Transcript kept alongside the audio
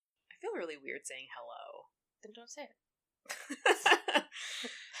feel really weird saying hello. Then don't say it.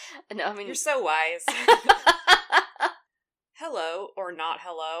 No, I mean... You're so wise. Hello or not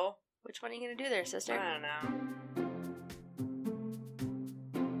hello. Which one are you going to do there, sister? I don't know.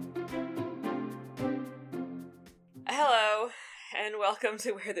 Hello, and welcome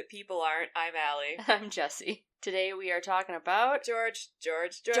to Where the People Aren't. I'm Allie. I'm Jessie. Today we are talking about... George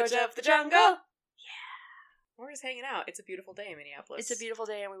of the Jungle. Yeah. We're just hanging out. It's a beautiful day in Minneapolis. It's a beautiful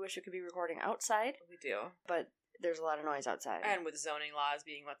day and we wish we could be recording outside. We do. But there's a lot of noise outside. And with zoning laws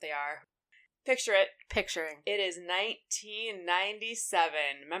being what they are. Picture it. Picturing. It is 1997.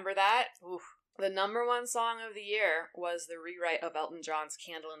 Remember that? Oof. The number one song of the year was the rewrite of Elton John's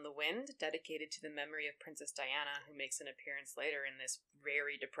Candle in the Wind, dedicated to the memory of Princess Diana, who makes an appearance later in this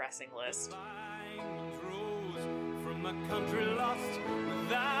very depressing list. From a country lost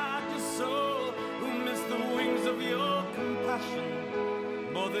without a soul, who missed the wings of your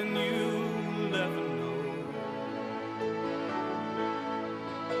compassion more than you'll ever know.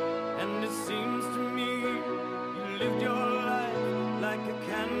 And it seems to me you lived your life like a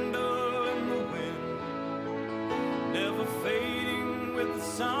candle in the wind, never fading with the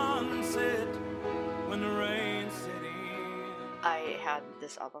sunset when the rain set in. I had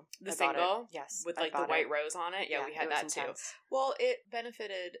this album. The single? Yes. With like the white rose on it? Yeah, we had that too. Well, it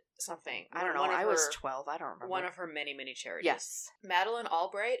benefited something. I don't know. I was 12. I don't remember. One of her many, many charities. Yes. Madeleine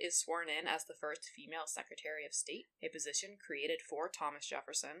Albright is sworn in as the first female Secretary of State, a position created for Thomas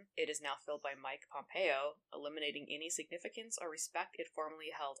Jefferson. It is now filled by Mike Pompeo, eliminating any significance or respect it formerly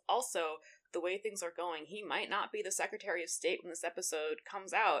held. Also, the way things are going, he might not be the Secretary of State when this episode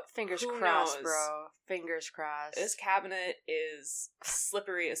comes out. Fingers Who crossed, knows? bro. Fingers crossed. This cabinet is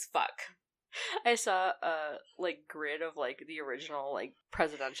slippery as fuck. I saw a grid of the original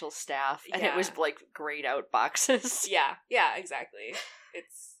presidential staff, and Yeah. it was grayed out boxes. Yeah, exactly.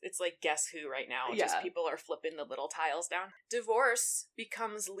 It's like Guess Who right now. Yeah. Just people are flipping the little tiles down. Divorce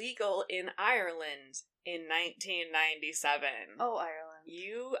becomes legal in Ireland in 1997. Oh, Ireland.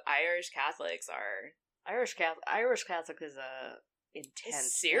 You Irish Catholics are Irish Catholic is a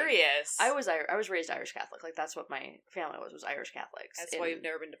intense. serious. Thing. I was raised Irish Catholic. That's what my family was Irish Catholics. That's why you've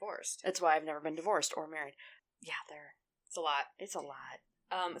never been divorced. That's why I've never been divorced or married. Yeah, It's a lot. it's a lot.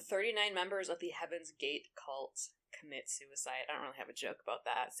 39 members of the Heaven's Gate cult commit suicide. I don't really have a joke about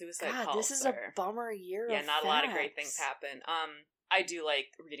that. Suicide God, cults this is are... a bummer year. Yeah, of not a lot of great facts. things happen. I do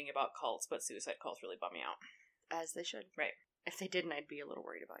like reading about cults, but suicide cults really bum me out. As they should. Right. If they didn't, I'd be a little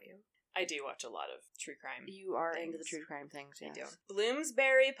worried about you. I do watch a lot of true crime. You are things. into the true crime things, yes. I do.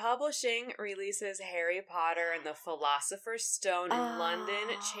 Bloomsbury Publishing releases Harry Potter and the Philosopher's Stone in London.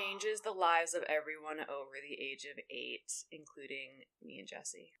 It changes the lives of everyone over the age of 8, including me and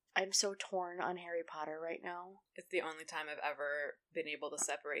Jessie. I'm so torn on Harry Potter right now. It's the only time I've ever been able to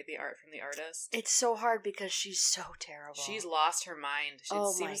separate the art from the artist. It's so hard because she's so terrible. She's lost her mind.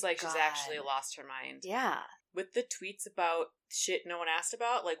 It seems like she's actually lost her mind. Yeah. With the tweets about shit no one asked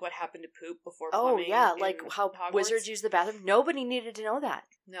about, like what happened to poop before Oh, plumbing. yeah, like in how Hogwarts. wizards use the bathroom. Nobody needed to know that.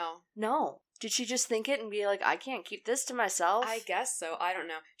 No. Did she just think it and be like, I can't keep this to myself? I guess so. I don't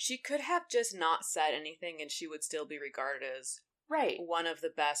know. She could have just not said anything and she would still be regarded as right. one of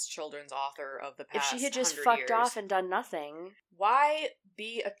the best children's author of the past If she had just 100 fucked years. off and done nothing. Why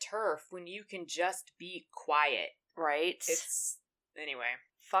be a TERF when you can just be quiet? Right. Anyway.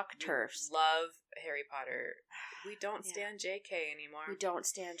 Fuck TERFs. Love Harry Potter. We don't stand JK anymore. We don't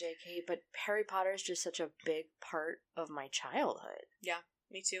stand JK, but Harry Potter is just such a big part of my childhood. Yeah,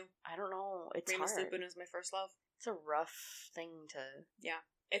 me too. I don't know. It's Remus hard. Lupin is my first love. It's a rough thing to... Yeah,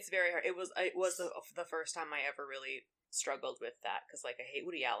 it's very hard. It was the first time I ever really struggled with that, because I hate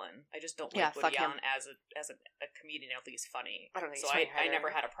Woody Allen. I just don't like Woody Allen as a comedian. I don't think he's funny. I don't think so. I never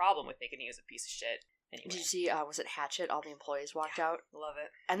had a problem with thinking he was a piece of shit. Anyway. Did you see, was it Hatchet? All the employees walked out. Love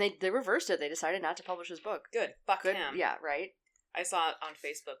it. And they reversed it. They decided not to publish his book. Good. Fuck him. Yeah, right? I saw it on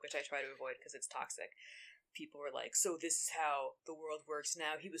Facebook, which I try to avoid because it's toxic. People were like, so this is how the world works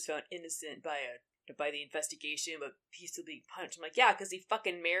now. He was found innocent by the investigation, but he's still being punished. I'm like, yeah, because he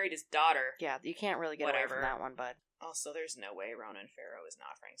fucking married his daughter. Yeah, you can't really get away from that one, bud. Also, there's no way Ronan Farrow is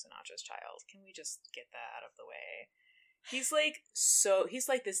not Frank Sinatra's child. Can we just get that out of the way? He's like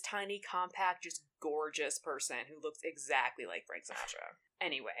this tiny, compact, just gorgeous person who looks exactly like Frank Sinatra.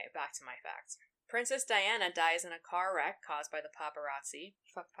 Anyway, back to my facts. Princess Diana dies in a car wreck caused by the paparazzi.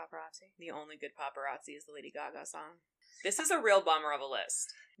 Fuck paparazzi. The only good paparazzi is the Lady Gaga song. This is a real bummer of a list.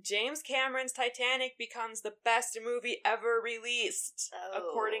 James Cameron's Titanic becomes the best movie ever released,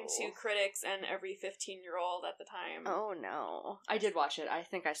 according to critics and every 15-year-old at the time. Oh, no. I did watch it. I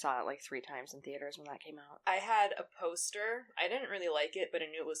think I saw it like 3 times in theaters when that came out. I had a poster. I didn't really like it, but I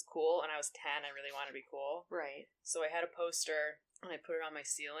knew it was cool, and I was 10. I really wanted to be cool. Right. So I had a poster, and I put it on my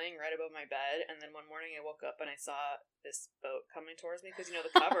ceiling right above my bed, and then one morning I woke up and I saw this boat coming towards me, because,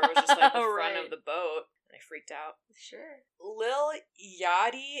 the cover was just like the front of the boat, and I freaked out. Sure. Lil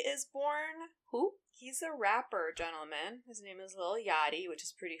Yachty is born. Who? He's a rapper, gentleman. His name is Lil Yachty, which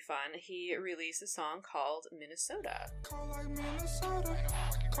is pretty fun. He released a song called Minnesota. Call like Minnesota,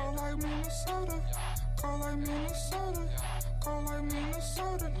 call like Minnesota, call like Minnesota, call like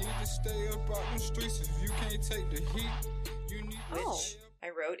Minnesota. Need to stay up out the streets if you can't take the heat. You need Which I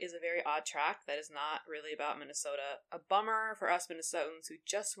wrote is a very odd track that is not really about Minnesota. A bummer for us Minnesotans who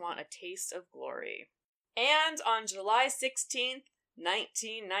just want a taste of glory. And on July 16th,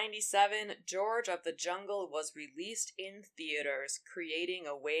 1997, George of the Jungle was released in theaters, creating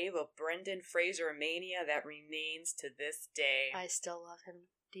a wave of Brendan Fraser mania that remains to this day. I still love him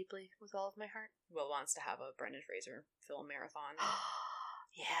deeply with all of my heart. Will wants to have a Brendan Fraser film marathon.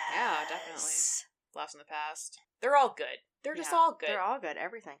 Yes. Yeah, definitely. Blast in the Past. They're all good. They're just all good. They're all good.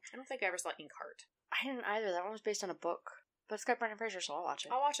 Everything. I don't think I ever saw Inkheart. I didn't either. That one was based on a book. But it's got Brendan Fraser, so I'll watch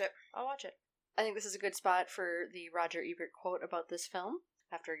it. I'll watch it. I think this is a good spot for the Roger Ebert quote about this film,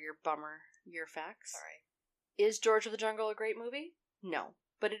 after your bummer year facts. Sorry. Is George of the Jungle a great movie? No.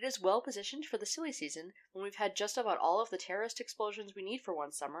 But it is well positioned for the silly season, when we've had just about all of the terrorist explosions we need for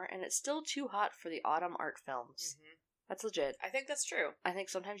one summer, and it's still too hot for the autumn art films. Mm-hmm. That's legit. I think that's true. I think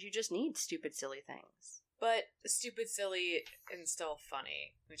sometimes you just need stupid, silly things. But stupid, silly, and still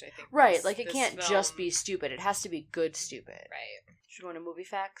funny, which I think... Right, like it can't just be stupid. It has to be good stupid. Right. Should we go into movie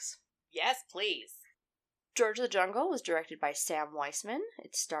facts? Yes, please. George of the Jungle was directed by Sam Weisman.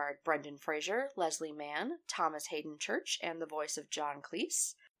 It starred Brendan Fraser, Leslie Mann, Thomas Hayden Church, and the voice of John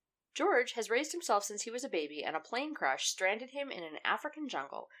Cleese. George has raised himself since he was a baby, and a plane crash stranded him in an African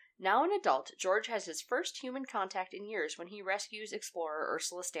jungle. Now an adult, George has his first human contact in years when he rescues explorer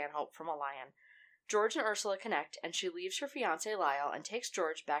Ursula Stanhope from a lion. George and Ursula connect, and she leaves her fiancé Lyle and takes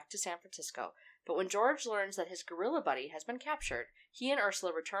George back to San Francisco. But when George learns that his gorilla buddy has been captured, he and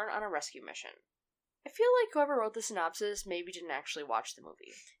Ursula return on a rescue mission. I feel like whoever wrote the synopsis maybe didn't actually watch the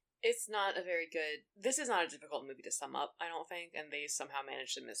movie. It's not a very good... This is not a difficult movie to sum up, I don't think, and they somehow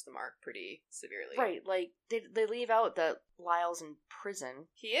managed to miss the mark pretty severely. Right, like, they leave out that Lyle's in prison.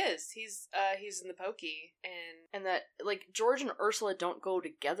 He is. He's in the pokey, And that, like, George and Ursula don't go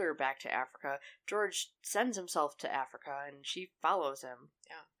together back to Africa. George sends himself to Africa, and she follows him.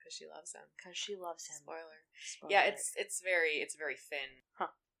 Yeah, because she loves him. Because she loves him. Spoiler. Yeah, it's very thin. Huh.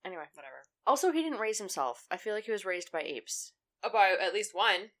 Anyway. Whatever. Also, he didn't raise himself. I feel like he was raised by apes. By at least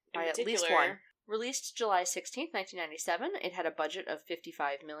one. By at least one. Released July 16th, 1997, it had a budget of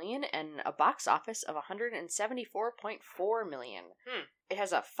 $55 million and a box office of $174.4 million. It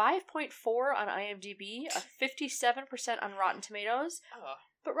has a 5.4 on IMDb, a 57% on Rotten Tomatoes,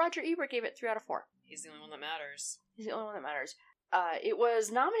 but Roger Ebert gave it 3 out of 4. He's the only one that matters. He's the only one that matters. It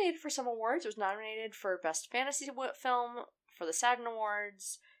was nominated for some awards. It was nominated for Best Fantasy Film for the Saturn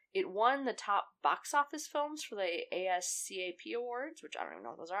Awards. It won the top box office films for the ASCAP Awards, which I don't even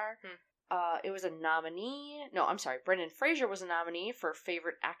know what those are. It was a nominee. No, I'm sorry. Brendan Fraser was a nominee for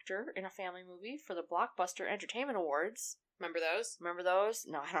Favorite Actor in a Family Movie for the Blockbuster Entertainment Awards. Remember those? Remember those?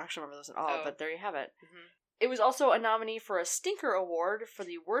 No, I don't actually remember those at all, but there you have it. Mm-hmm. It was also a nominee for a Stinker Award for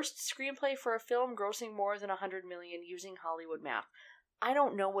the worst screenplay for a film grossing more than $100 million using Hollywood math. I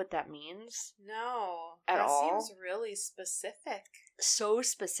don't know what that means. No. At all. That seems really specific. So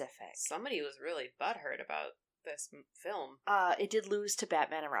specific. Somebody was really butthurt about this film. It did lose to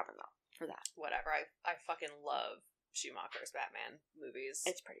Batman and Robin, though, for that. Whatever. I fucking love Schumacher's Batman movies.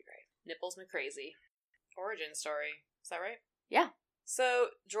 It's pretty great. Nipples McCrazy. Origin story. Is that right? Yeah.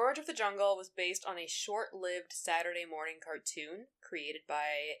 So, George of the Jungle was based on a short-lived Saturday morning cartoon created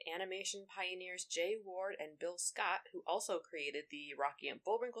by animation pioneers Jay Ward and Bill Scott, who also created the Rocky and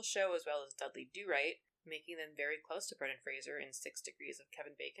Bullwinkle show as well as Dudley Do-Right, making them very close to Brendan Fraser in 6 Degrees of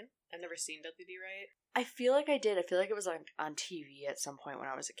Kevin Bacon. I've never seen Dudley Do-Right. I feel like I did. I feel like it was on TV at some point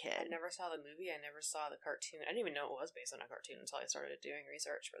when I was a kid. I never saw the movie. I never saw the cartoon. I didn't even know it was based on a cartoon until I started doing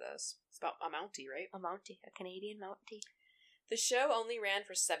research for this. It's about a Mountie, right? A Mountie. A Canadian Mountie. The show only ran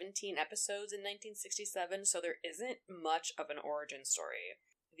for 17 episodes in 1967, so there isn't much of an origin story.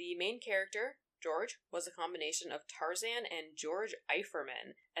 The main character, George, was a combination of Tarzan and George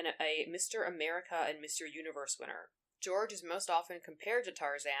Eiferman, and a Mr. America and Mr. Universe winner. George is most often compared to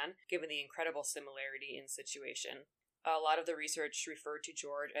Tarzan, given the incredible similarity in situation. A lot of the research referred to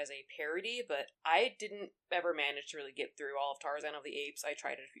George as a parody, but I didn't ever manage to really get through all of Tarzan of the Apes. I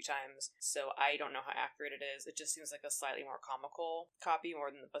tried it a few times, so I don't know how accurate it is. It just seems like a slightly more comical copy more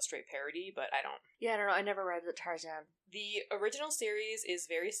than a straight parody, but I don't. Yeah, I don't know. I never read the Tarzan. The original series is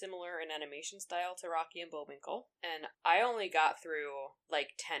very similar in animation style to Rocky and Bullwinkle, and I only got through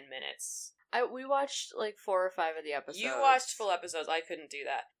like 10 minutes. We watched like 4 or 5 of the episodes. You watched full episodes. I couldn't do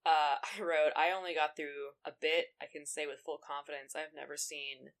that. I only got through a bit. I can say with full confidence, I've never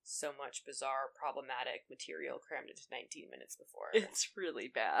seen so much bizarre, problematic material crammed into 19 minutes before. It's really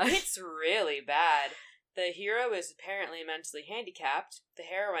bad. It's really bad. The hero is apparently mentally handicapped. The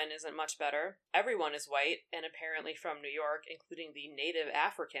heroine isn't much better. Everyone is white, and apparently from New York, including the native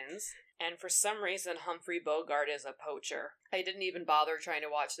Africans. And for some reason, Humphrey Bogart is a poacher. I didn't even bother trying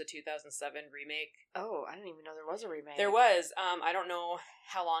to watch the 2007 remake. Oh, I didn't even know there was a remake. There was. I don't know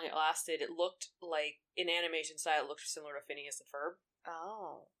how long it lasted. It looked like, in animation style, it looked similar to Phineas and Ferb.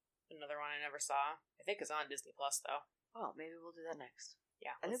 Oh. Another one I never saw. I think it's on Disney Plus, though. Oh, maybe we'll do that next.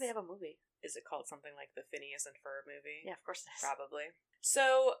 Yeah. I think they have a movie. Is it called something like the Phineas and Ferb movie? Yeah, of course it is. Probably.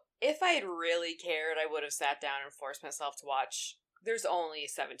 So, if I had really cared, I would have sat down and forced myself to watch. There's only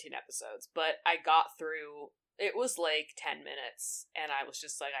 17 episodes, but I got through. It was like 10 minutes, and I was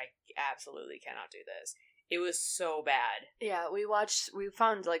just like, I absolutely cannot do this. It was so bad. Yeah, we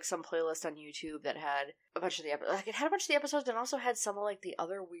found like some playlist on YouTube that had a bunch of the episodes. Like, it had a bunch of the episodes and also had some of like the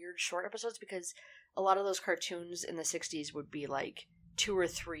other weird short episodes, because a lot of those cartoons in the 60s would be like 2 or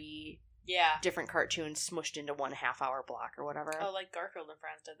 3 different cartoons smushed into 1 half-hour block or whatever. Oh, like Garfield and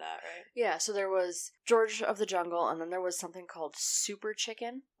Friends did that, right? Yeah, so there was George of the Jungle, and then there was something called Super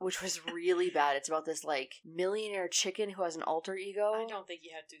Chicken, which was really bad. It's about this, like, millionaire chicken who has an alter ego. I don't think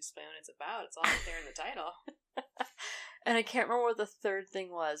you had to explain what it's about. It's all right there in the title. And I can't remember what the third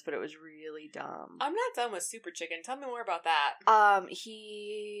thing was, but it was really dumb. I'm not done with Super Chicken. Tell me more about that.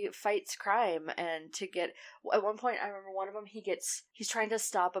 He fights crime, and to get, at one point, I remember one of them, he's trying to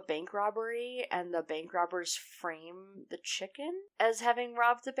stop a bank robbery, and the bank robbers frame the chicken as having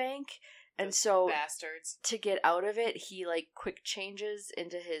robbed the bank. And so, bastards. To get out of it, he, like, quick changes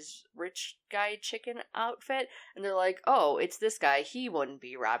into his rich guy chicken outfit. And they're like, oh, it's this guy. He wouldn't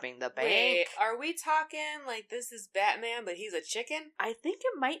be robbing the bank. Wait, are we talking like this is Batman, but he's a chicken? I think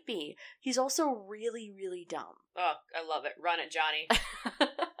it might be. He's also really, really dumb. Oh, I love it. Run it, Johnny.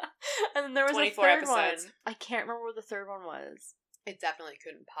 And then there was 24 a third episodes. one. I can't remember what the third one was. It definitely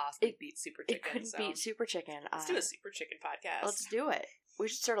couldn't possibly beat Super Chicken. It couldn't beat Super Chicken. Let's do a Super Chicken podcast. Let's do it. We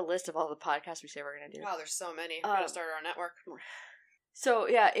should start a list of all the podcasts we say we're going to do. Wow, there's so many. We're going to start our network. So,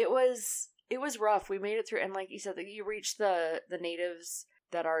 yeah, it was rough. We made it through, and like you said, you reach the natives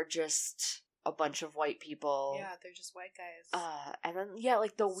that are just a bunch of white people. Yeah, they're just white guys. And then, yeah,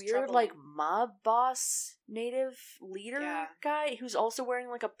 like the weird, like, mob boss native leader guy who's also wearing,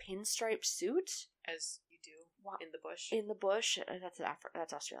 like, a pinstripe suit. As you do in the bush. In the bush.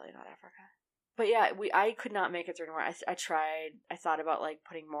 That's Australia, not Africa. But yeah, I could not make it through anymore. I tried. I thought about, like,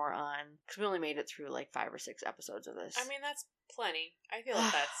 putting more on, because we only made it through, like, 5 or 6 episodes of this. I mean, that's plenty. I feel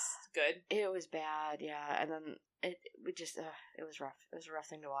like that's good. It was bad, yeah. And then it was rough. It was a rough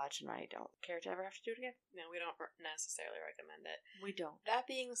thing to watch, and I don't care to ever have to do it again. No, we don't necessarily recommend it. We don't. That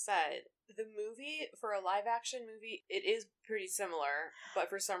being said, the movie, for a live-action movie, it is pretty similar, but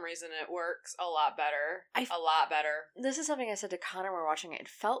for some reason it works a lot better. A lot better. This is something I said to Connor when we were watching it. It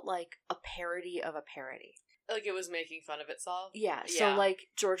felt like a parody of a parody. Like it was making fun of itself? Yeah, so like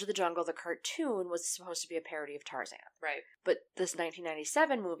George of the Jungle, the cartoon, was supposed to be a parody of Tarzan. Right. But this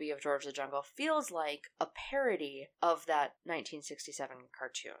 1997 movie of George of the Jungle feels like a parody of that 1967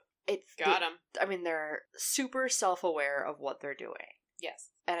 cartoon. Got him. I mean, they're super self-aware of what they're doing.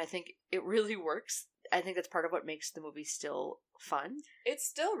 Yes. And I think it really works. I think that's part of what makes the movie still fun. It's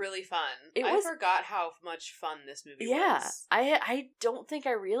still really fun. I forgot how much fun this movie was. Yeah. I don't think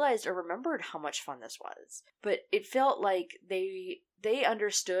I realized or remembered how much fun this was. But it felt like they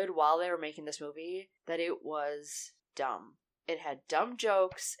understood while they were making this movie that it was dumb. It had dumb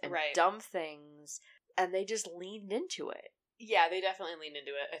jokes and dumb things, and they just leaned into it. Yeah, they definitely leaned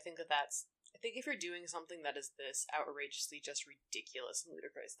into it. I think if you're doing something that is this outrageously just ridiculous and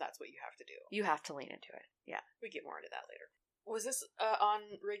ludicrous, that's what you have to do. You have to lean into it. Yeah. We get more into that later. Was this on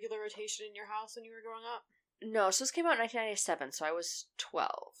regular rotation in your house when you were growing up? No, so this came out in 1997, so I was 12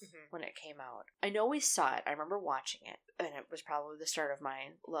 when it came out. I know we saw it. I remember watching it, and it was probably the start of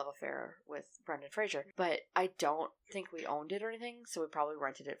my love affair with Brendan Fraser. But I don't think we owned it or anything, so we probably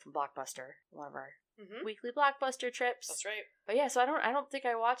rented it from Blockbuster, one of our weekly Blockbuster trips. That's right. But yeah, so I don't think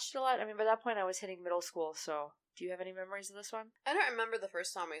I watched it a lot. I mean, by that point I was hitting middle school, so Do you have any memories of this one? I don't remember the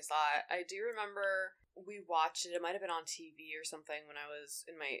first time we saw it. I do remember we watched it. It might have been on TV or something when I was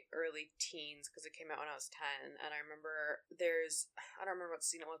in my early teens, because it came out when I was 10. And I remember I don't remember what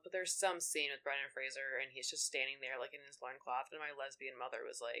scene it was, but there's some scene with Brendan Fraser, and he's just standing there, like, in his loincloth, and my lesbian mother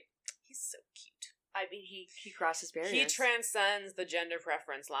was like, he's so cute. I mean, he crosses barriers. He transcends the gender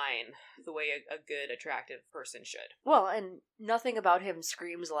preference line the way a good, attractive person should. Well, and nothing about him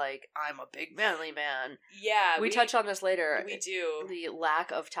screams like, I'm a big manly man. Yeah. We touch on this later. We do. The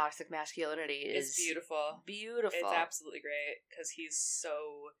lack of toxic masculinity is beautiful. Beautiful. It's absolutely great, because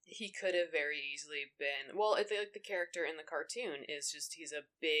he could have very easily been, well, it's like the character in the cartoon is just, he's a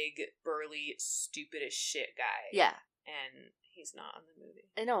big, burly, stupid as shit guy. Yeah. And he's not in the movie.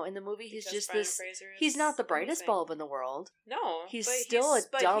 I know, in the movie he's Because just Brendan this... Fraser is He's not the brightest amazing. bulb in the world. No. He's still a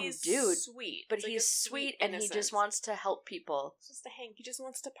dumb dude. Sweet. But It's like he's a sweet, and he just wants to help people. He just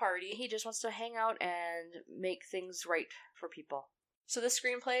wants to party. He just wants to hang out and make things right for people. So this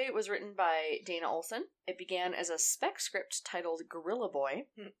screenplay was written by Dana Olson. It began as a spec script titled Gorilla Boy,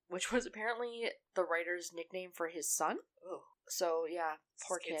 which was apparently the writer's nickname for his son. Oh. So, yeah,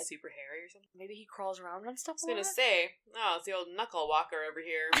 poor This kid's kid. super hairy or something. Maybe he crawls around on stuff I was a lot? gonna say, it's the old knuckle walker over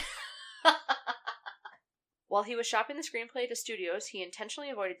here. While he was shopping the screenplay to studios, he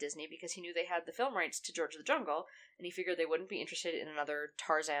intentionally avoided Disney because he knew they had the film rights to George of the Jungle, and he figured they wouldn't be interested in another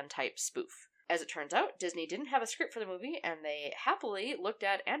Tarzan-type spoof. As it turns out, Disney didn't have a script for the movie, and they happily looked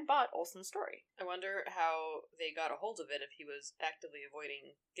at and bought Olson's story. I wonder how they got a hold of it if he was actively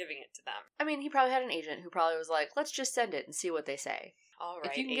avoiding giving it to them. I mean, he probably had an agent who probably was like, let's just send it and see what they say. All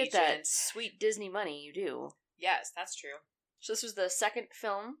right, If you can agent. get that sweet Disney money, you do. Yes, that's true. So this was the second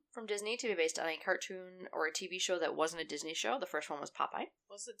film from Disney to be based on a cartoon or a TV show that wasn't a Disney show. The first one was Popeye.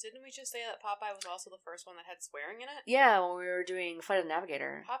 Didn't we just say that Popeye was also the first one that had swearing in it? Yeah, when we were doing Flight of the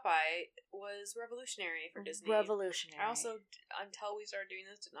Navigator. Popeye was revolutionary for Disney. Revolutionary. I also, until we started doing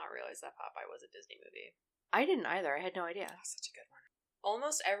this, did not realize that Popeye was a Disney movie. I didn't either. I had no idea. That's such a good one.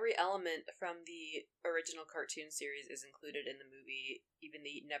 Almost every element from the original cartoon series is included in the movie, even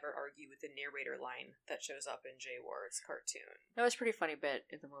the never argue with the narrator line that shows up in Jay Ward's cartoon. That was a pretty funny bit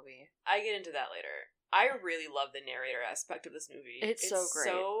in the movie. I get into that later. I really love the narrator aspect of this movie. It's so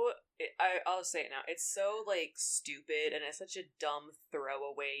great. I'll say it now. It's so, like, stupid, and it's such a dumb,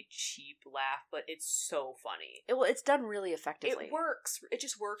 throwaway, cheap laugh, but it's so funny. It's done really effectively. It works. It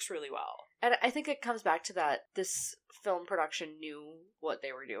just works really well. And I think it comes back to that this film production knew what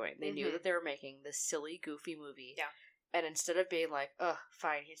they were doing. They knew that they were making this silly, goofy movie. Yeah. And instead of being like, ugh,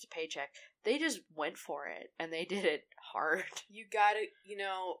 fine, here's a paycheck, they just went for it, and they did it hard. You gotta,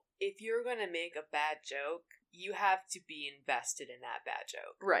 if you're gonna make a bad joke, you have to be invested in that bad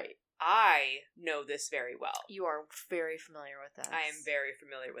joke. Right. I know this very well. You are very familiar with this. I am very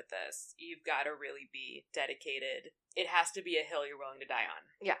familiar with this. You've got to really be dedicated. It has to be a hill you're willing to die on.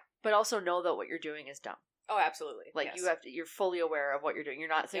 Yeah, but also know that what you're doing is dumb. Oh, absolutely. Like, yes. you're fully aware of what you're doing. You're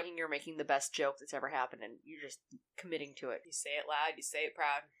not thinking you're making the best joke that's ever happened, and you're just committing to it. You say it loud, you say it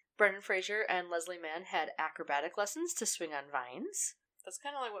proud. Brendan Fraser and Leslie Mann had acrobatic lessons to swing on vines. That's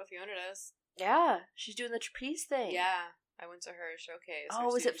kind of like what Fiona does. Yeah, she's doing the trapeze thing. Yeah, I went to her showcase.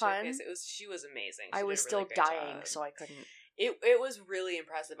 Oh, was it fun? She was amazing. I was still dying, so I couldn't. It was really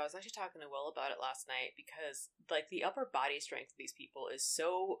impressive. I was actually talking to Will about it last night because, like, the upper body strength of these people is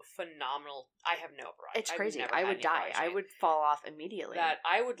so phenomenal. I have no upper body. It's crazy. I would die. I would fall off immediately. That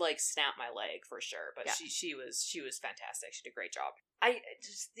I would, like, snap my leg for sure. But yeah. she was fantastic. She did a great job.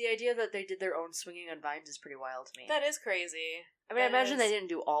 The idea that they did their own swinging on vines is pretty wild to me. That is crazy. I mean, I imagine they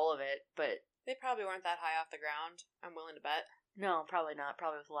didn't do all of it, but they probably weren't that high off the ground. I'm willing to bet. No, probably not.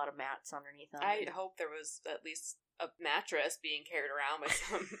 Probably with a lot of mats underneath them. I hope there was at least a mattress being carried around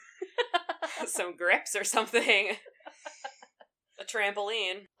with some grips or something. A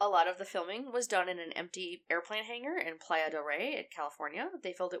trampoline. A lot of the filming was done in an empty airplane hangar in Playa del Rey in California.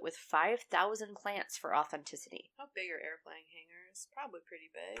 They filled it with 5,000 plants for authenticity. How big are airplane hangars? Probably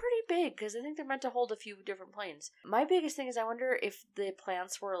pretty big. Pretty big, because I think they're meant to hold a few different planes. My biggest thing is I wonder if the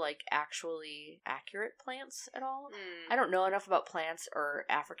plants were, like, actually accurate plants at all. I don't know enough about plants or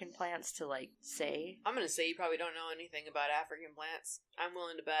African plants to, like, say. I'm gonna say you probably don't know anything about African plants. I'm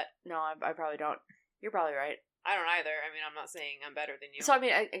willing to bet. No, I probably don't. You're probably right. I don't either. I mean, I'm not saying I'm better than you. So, I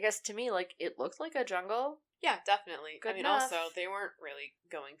mean, I guess to me, like, it looked like a jungle. Yeah, definitely. Good I mean, enough. also, they weren't really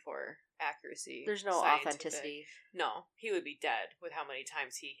going for accuracy. There's no scientific. authenticity. No, he would be dead with how many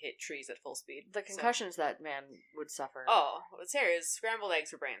times he hit trees at full speed. The concussions that man would suffer. Oh, let's hear is scrambled eggs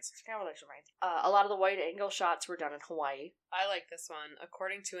for brains. Scrambled eggs for brains. A lot of the wide angle shots were done in Hawaii. I like this one.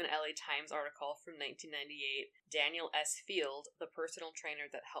 According to an LA Times article from 1998, Daniel S. Field, the personal trainer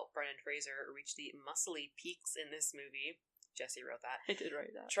that helped Brendan Fraser reach the muscly peaks in this movie, Jesse wrote that, I did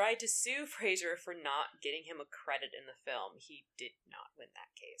write that. tried to sue Fraser for not getting him a credit in the film. He did not win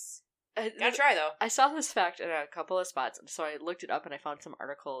that case. Gotta try, though. I saw this fact in a couple of spots, so I looked it up and I found some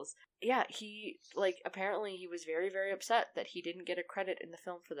articles. Yeah, apparently he was very, very upset that he didn't get a credit in the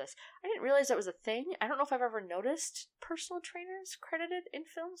film for this. I didn't realize that was a thing. I don't know if I've ever noticed personal trainers credited in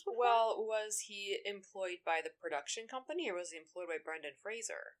films before. Well, was he employed by the production company, or was he employed by Brendan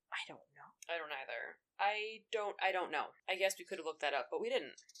Fraser? I don't know. I don't either. I don't know. I guess we could have looked that up, but we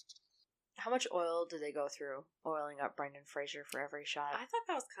didn't. How much oil do they go through oiling up Brendan Fraser for every shot? I thought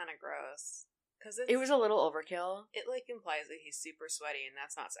that was kind of gross. Cause It was a little overkill. It, implies that he's super sweaty, and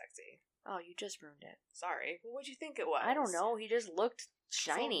that's not sexy. Oh, you just ruined it. Sorry. Well, what'd you think it was? I don't know. He just looked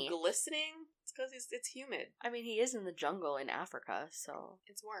shiny. It's all glistening? It's because it's humid. I mean, he is in the jungle in Africa, so...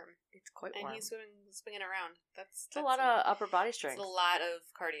 It's warm. It's quite and warm. he's swinging around. That's a lot of upper body strength. It's a lot of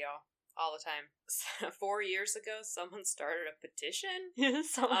cardio. All the time. 4 years ago, someone started a petition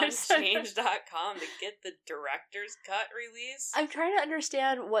on Change.com to get the director's cut released. I'm trying to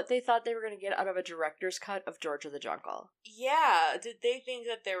understand what they thought they were going to get out of a director's cut of George of the Jungle. Yeah, did they think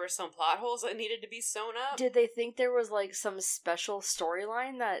that there were some plot holes that needed to be sewn up? Did they think there was some special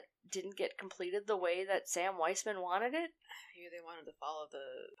storyline that didn't get completed the way that Sam Weisman wanted it? Maybe they wanted to follow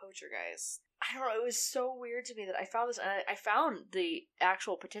the poacher guys. I don't know, it was so weird to me that I found this, and I found the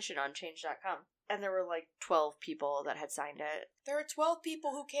actual petition on Change.com, and there were 12 people that had signed it. There are 12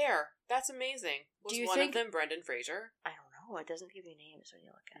 people who care. That's amazing. Was one of them Brendan Fraser? I don't know, it doesn't give you names when you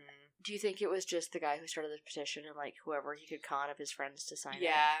look at it. Do you think it was just the guy who started this petition and whoever he could con of his friends to sign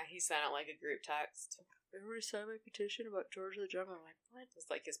it? Yeah, he sent out a group text. Everybody sign my petition about George of the Jungle. I'm like, what? It's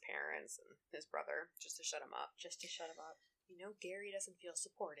his parents and his brother, just to shut him up. You know, Gary doesn't feel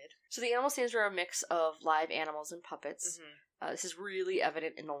supported. So the animal scenes were a mix of live animals and puppets. Mm-hmm. This is really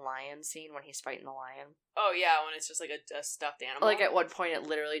evident in the lion scene when he's fighting the lion. Oh, yeah, when it's just a stuffed animal. At one point, it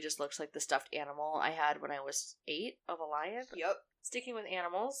literally just looks like the stuffed animal I had when I was 8 of a lion. Yep. Sticking with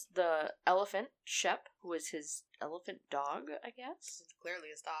animals, the elephant, Shep, who is his elephant dog, I guess? It's clearly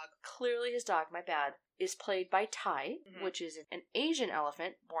his dog. Clearly his dog, my bad. Is played by Tai, which is an Asian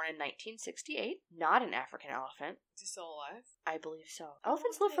elephant born in 1968, not an African elephant. Is he still alive? I believe so.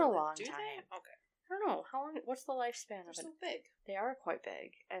 Elephants live for a long time. They? Okay. I don't know. How long? What's the lifespan of it? They're so big. They are quite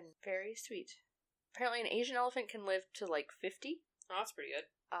big and very sweet. Apparently, an Asian elephant can live to 50. Oh, that's pretty good.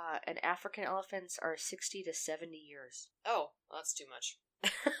 And African elephants are 60 to 70 years. Oh, well, that's too much.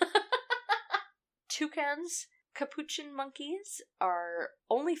 Toucans, capuchin monkeys, are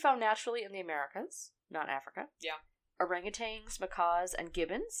only found naturally in the Americas, not Africa. Yeah. Orangutans, macaws, and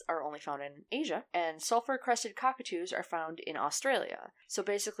gibbons are only found in Asia, and sulfur-crested cockatoos are found in Australia. So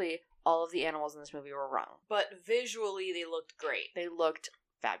basically, all of the animals in this movie were wrong. But visually, they looked great. They looked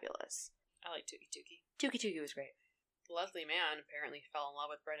fabulous. I like Tuki Tuki. Tuki Tuki was great. Leslie Mann apparently fell in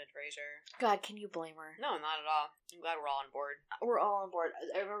love with Brendan Fraser. God, can you blame her? No, not at all. I'm glad we're all on board. We're all on board.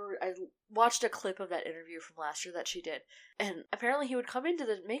 I remember I watched a clip of that interview from last year that she did, and apparently he would come into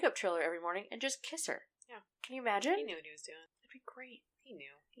the makeup trailer every morning and just kiss her. Yeah. Can you imagine? He knew what he was doing. That'd be great. He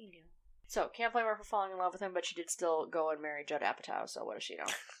knew. So, can't blame her for falling in love with him, but she did still go and marry Judd Apatow, so what does she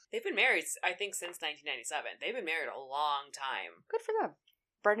know? They've been married, I think, since 1997. They've been married a long time. Good for them.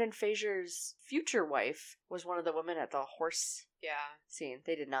 Brendan Fraser's future wife was one of the women at the horse scene.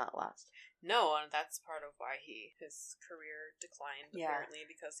 They did not last. No, and that's part of why his career declined, apparently,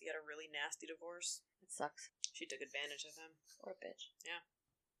 because he had a really nasty divorce. It sucks. She took advantage of him. What a bitch. Yeah.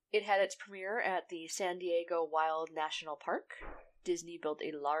 It had its premiere at the San Diego Wild National Park. Disney built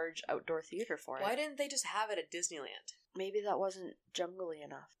a large outdoor theater for it. Why didn't they just have it at Disneyland? Maybe that wasn't jungly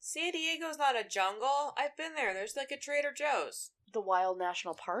enough. San Diego's not a jungle. I've been there. There's a Trader Joe's. The Wild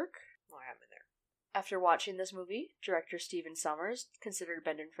National Park? Oh, I haven't been there. After watching this movie, director Stephen Sommers considered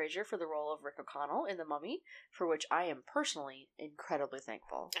Brendan Fraser for the role of Rick O'Connell in The Mummy, for which I am personally incredibly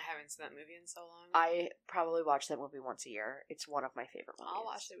thankful. I haven't seen that movie in so long. I probably watch that movie once a year. It's one of my favorite movies. I'll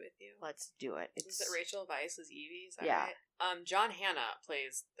watch it with you. Let's do it. Is it Rachel Weisz as Evie? Is that right? John Hannah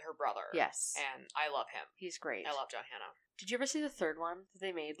plays her brother. Yes. And I love him. He's great. I love John Hannah. Did you ever see the third one that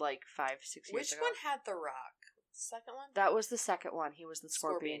they made 5-6 years Which ago? one had The Rock? Second one? That was the second one. He was the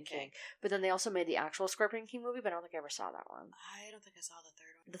Scorpion King. But then they also made the actual Scorpion King movie, but I don't think I ever saw that one. I don't think I saw the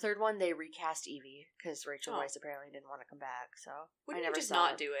third one. The third one, they recast Evie because Rachel Oh. Weisz apparently didn't want to come back. So Wouldn't I never you just saw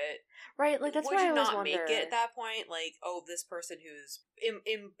not it. do it? Right, like that's Would why I you always not wonder. make it at that point? Like, oh, this person who's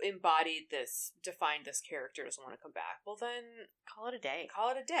embodied this, defined this character doesn't want to come back. Well, then Call it a day. call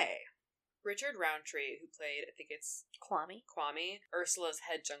it a day. Richard Roundtree, who played, I think it's Kwame. Kwame, Ursula's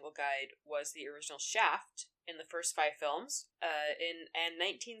head jungle guide, was the original Shaft in the first 5 films. And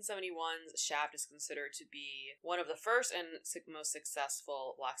 1971's Shaft is considered to be one of the first and most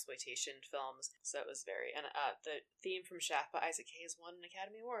successful blaxploitation films. So it was very, and the theme from Shaft by Isaac Hayes won an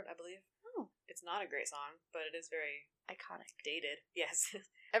Academy Award, I believe. Oh. It's not a great song, but it is very Iconic. dated. Yes.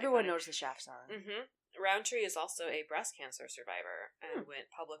 Everyone Iconic. knows the Shaft song. Mm-hmm. Roundtree is also a breast cancer survivor and went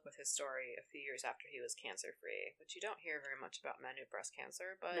public with his story a few years after he was cancer-free, which you don't hear very much about men with breast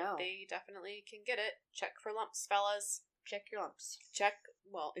cancer, but No. they definitely can get it. Check for lumps, fellas. Check your lumps. Check,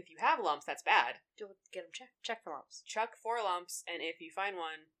 well, if you have lumps, that's bad. Get them checked. Check for lumps. Check for lumps, and if you find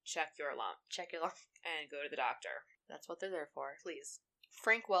one, check your lump Check your lump. and go to the doctor. That's what they're there for. Please.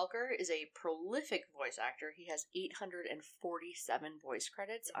 Frank Welker is a prolific voice actor. He has 847 voice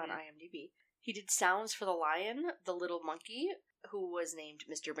credits on IMDb. He did sounds for the lion, the little monkey, who was named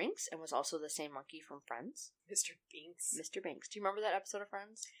Mr. Binks and was also the same monkey from Friends. Mr. Binks. Mr. Binks. Do you remember that episode of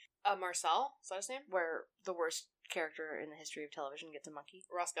Friends? Marcel? Is that his name? Where the worst character in the history of television gets a monkey?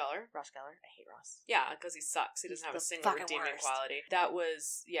 Ross Geller. Ross Geller. I hate Ross. Yeah, because he sucks. He He's doesn't have a the single fucking redeeming worst. quality. That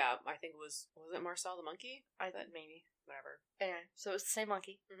was, yeah, I think was it Marcel the monkey? I thought maybe. Whatever. Anyway, so it was the same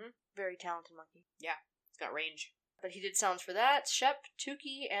monkey. Mhm. Very talented monkey. It's got range. But he did sounds for that, Shep,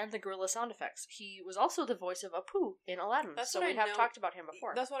 Tukey, and the gorilla sound effects. He was also the voice of Apu in Aladdin, That's so what we I have know- talked about him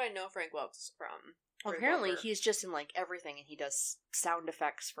before. That's what I know Frank Welks from. Well, Frank apparently, Welker. he's just in like everything, and he does sound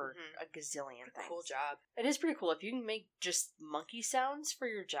effects for Mhm. a gazillion What a things. cool job. It is pretty cool. If you can make just monkey sounds for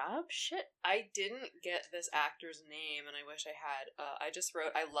your job, shit. I didn't get this actor's name, and I wish I had. I just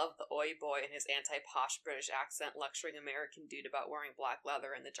wrote, I love the oi boy and his anti-posh British accent lecturing American dude about wearing black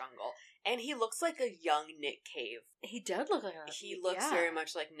leather in the jungle. And he looks like a young Nick Cave. He did look like a... He looks yeah. very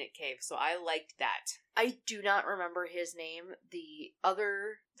much like Nick Cave, so I liked that. I do not remember his name. The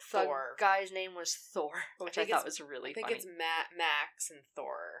other thug Thor. guy's name was Thor, which I think thought it's- was really I think funny. it's Max and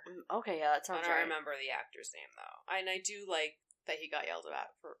Thor. Okay, yeah, that I sounds don't right. remember the actor's name, though. And I do like that he got yelled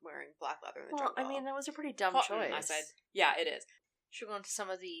at for wearing black leather in the Well, jungle. I mean, that was a pretty dumb Cotton, choice. I said, yeah, it is. Should we go into some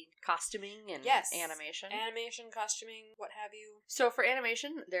of the costuming and Yes. animation? Animation, costuming, what have you. So for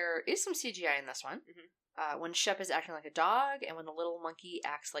animation, there is some CGI in this one. When Shep is acting like a dog, and when the little monkey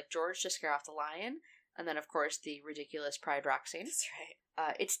acts like George to scare off the lion, and then of course the ridiculous Pride Rock scene. That's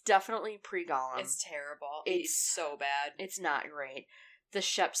right. It's definitely pre-Gollum. It's terrible. it's- It's so bad. It's not great. The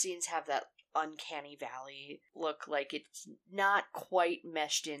Shep scenes have that uncanny valley look, like it's not quite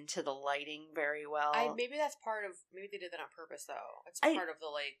meshed into the lighting very well. Maybe that's part of. Maybe they did that on purpose, though. It's I- part of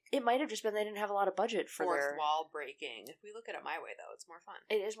the It might have just been they didn't have a lot of budget for fourth their... wall breaking. If we look at it my way, though, it's more fun.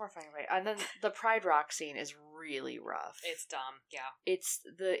 It is more funny, right? And then the Pride Rock scene is really rough. It's dumb. Yeah.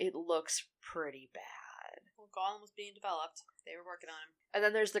 It looks pretty bad. Well, Gollum was being developed. They were working on him. And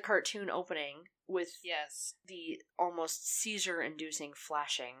then there's the cartoon opening with Yes. the almost seizure-inducing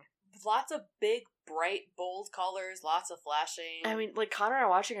flashing. Lots of big, bright, bold colors. Lots of flashing. I mean, like, Connor and I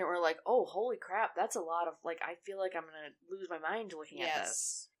watching it, we're like, oh, holy crap, that's a lot of, like, I feel like I'm gonna lose my mind looking at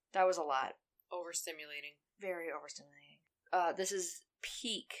this. That was a lot. Overstimulating. Very overstimulating. This is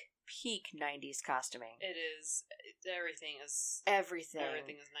peak 90s costuming. It is. Everything is. Everything.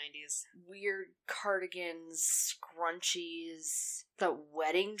 Everything is 90s. Weird cardigans, scrunchies, the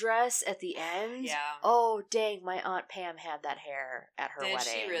wedding dress at the end. Yeah. Oh, dang, my Aunt Pam had that hair at her Did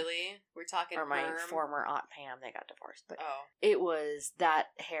wedding. she really? We're talking Or my perm? former Aunt Pam, they got divorced. But Oh. that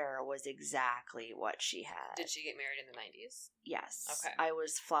hair was exactly what she had. Did she get married in the 90s? Yes. Okay. I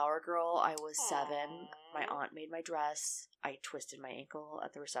was flower girl. I was 7. Aw. My aunt made my dress. I twisted my ankle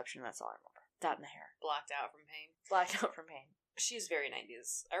at the reception. That's all I remember. That and the hair. Blacked out from pain. Blacked out from pain. She's very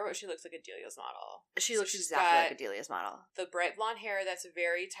 90s. I wrote she looks like a Delia's model. She So looks she's exactly like got a Delia's model. The bright blonde hair that's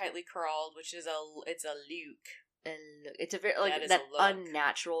very tightly curled, which is it's a Luke. It's a very That is that a look.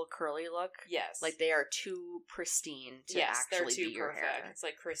 unnatural curly look. Yes. Like they are too pristine to yes, they're actually too be your perfect. hair. It's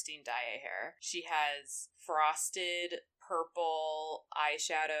like Christine Daae hair. She has frosted purple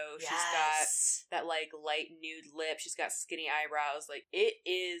eyeshadow. She's got that like light nude lip. She's got skinny eyebrows. Like it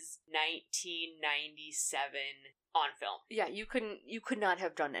is 1997 on film. Yeah, you could not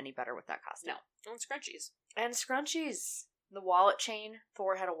have done any better with that costume. No, and scrunchies. And scrunchies. The wallet chain.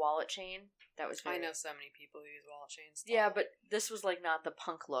 Thor had a wallet chain. That was very... I know so many people who use wallet chains. Yeah, but this was like not the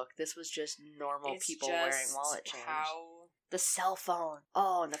punk look. This was just normal It's people just wearing wallet chains. How The cell phone.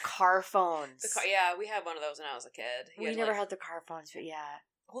 Oh, and the car phones. yeah, we had one of those when I was a kid. He We had, never like, had the car phones, but yeah.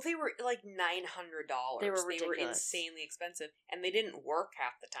 Well, they were like $900. They were ridiculous. They were insanely expensive, and they didn't work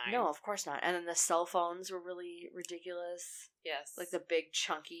half the time. No, of course not. And then the cell phones were really ridiculous. Yes. Like the big,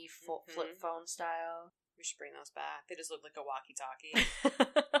 chunky flip phone style. We should bring those back. They just look like a walkie-talkie.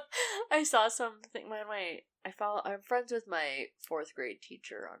 I saw something. I'm friends with my 4th grade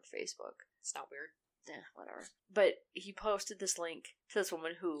teacher on Facebook. It's not weird. Yeah, whatever. But he posted this link to this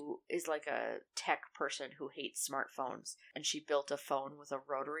woman who is like a tech person who hates smartphones, and she built a phone with a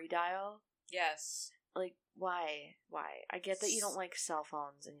rotary dial. Yes. Like, why? I get that you don't like cell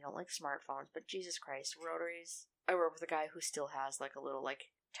phones and you don't like smartphones, but Jesus Christ, rotaries. I work with a guy who still has like a little like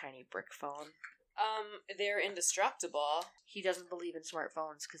tiny brick phone. They're indestructible. He doesn't believe in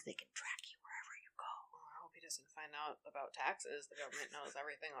smartphones because they can track you wherever you go. Oh, I hope he doesn't find out about taxes. The government knows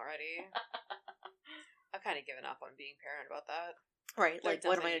everything already. I've kind of given up on being paranoid about that. Right, like,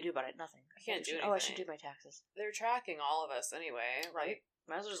 what am I going to do about it? Nothing. I can't do anything. Oh, I should do my taxes. They're tracking all of us anyway. Right.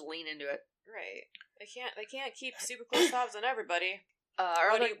 Might as well just lean into it. Right. They can't keep super close tabs on everybody.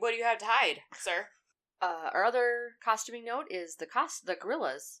 What do you have to hide, sir? Our other costuming note is the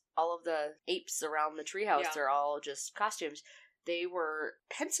gorillas. All of the apes around the treehouse are all just costumes. They were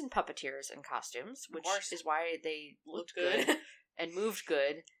Henson puppeteers in costumes, which is why they looked good and moved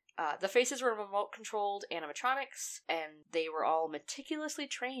good. The faces were remote-controlled animatronics, and they were all meticulously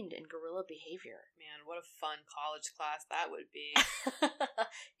trained in gorilla behavior. Man, what a fun college class that would be.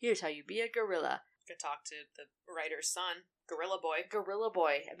 Here's how you be a gorilla. Could talk to the writer's son, Gorilla Boy. Gorilla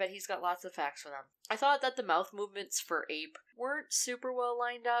Boy. I bet he's got lots of facts for them. I thought that the mouth movements for Ape weren't super well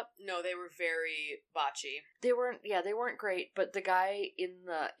lined up. No, they were very botchy. They weren't great, but the guy in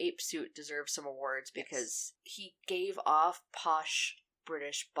the ape suit deserves some awards because he gave off posh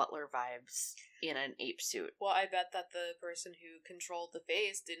British butler vibes in an ape suit. Well, I bet that the person who controlled the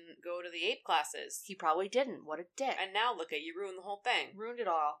face didn't go to the ape classes. He probably didn't. What a dick. And now look at you, ruined the whole thing. Ruined it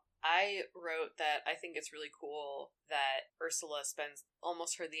all. I wrote that I think it's really cool that Ursula spends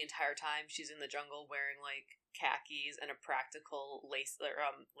almost the entire time she's in the jungle wearing like khakis and a practical lace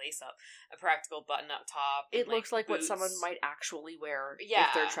up, a practical button up top. It and, looks like boots. what someone might actually wear if Yeah.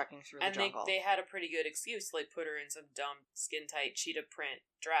 they're trekking through the jungle. And they had a pretty good excuse to like put her in some dumb skin tight cheetah print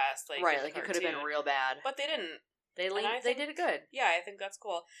dress, like right, like it could have been real bad, but they didn't. They did it good. Yeah, I think that's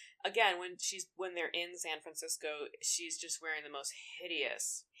cool. Again, when they're in San Francisco, she's just wearing the most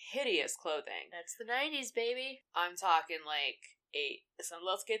hideous clothing. That's the 90s, baby. I'm talking like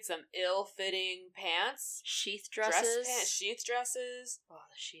let's get some ill-fitting pants. Sheath dresses. Sheath dresses. Oh,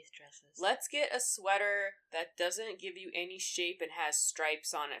 the sheath dresses. Let's get a sweater that doesn't give you any shape and has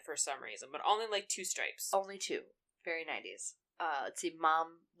stripes on it for some reason, but only like 2 stripes. Only 2. Very 90s. Let's see,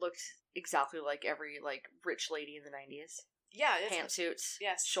 Mom looked exactly like every like rich lady in the 90s. Yeah, pantsuits.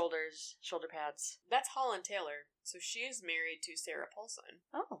 Yes, shoulder pads. That's Holland Taylor. So she is married to Sarah Paulson.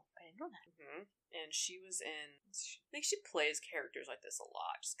 Oh, I didn't know that. Mm-hmm. And she was in. I think she plays characters like this a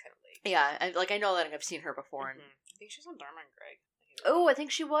lot, just kind of like. Yeah, I know that I've seen her before. Mm-hmm. I think she's on Dharma and Greg. I think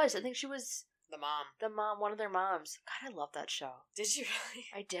she was. The mom. One of their moms. God, I love that show. Did you really?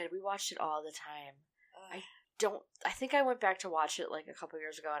 I did. We watched it all the time. I think I went back to watch it like a couple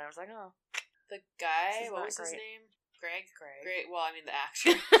years ago, and I was like, oh. The guy, what was his name? Greg. Great. Well, I mean the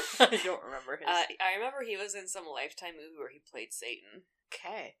actor. I don't remember his. I remember he was in some Lifetime movie where he played Satan.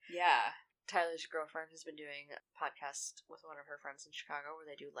 Okay. Yeah. Tyler's girlfriend has been doing a podcast with one of her friends in Chicago where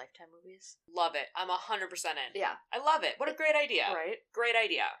they do Lifetime movies. Love it. I'm 100% in. Yeah. I love it. What a great idea. Right? Great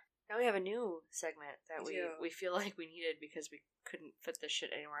idea. Now we have a new segment that we feel like we needed because we couldn't fit this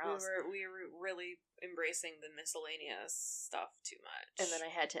shit anywhere else. We were really embracing the miscellaneous stuff too much. And then I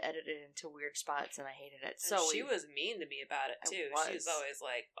had to edit it into weird spots and I hated it. And she was mean to me about it too. She was always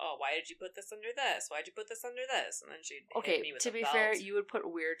like, oh, why did you put this under this? Why'd you put this under this? And then she'd hit me with a belt. To be fair, you would put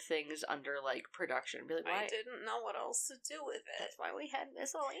weird things under like production. Be like, I didn't know what else to do with it. That's why we had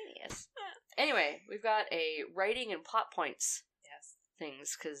miscellaneous. Anyway, we've got a writing and plot points.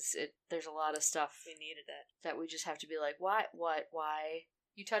 Things because there's a lot of stuff we needed it that we just have to be like why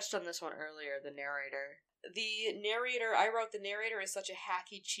you touched on this one earlier. The narrator I wrote the narrator is such a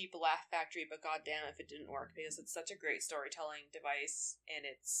hacky cheap laugh factory, but goddamn if it didn't work, because it's such a great storytelling device, and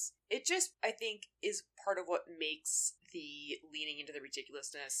it just I think is part of what makes the leaning into the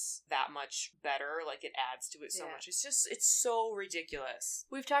ridiculousness that much better. Like it adds to it so much. It's so ridiculous.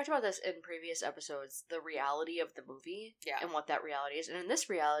 We've talked about this in previous episodes, the reality of the movie and what that reality is, and in this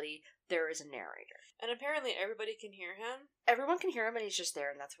reality there is a narrator. And apparently everybody can hear him. Everyone can hear him, and he's just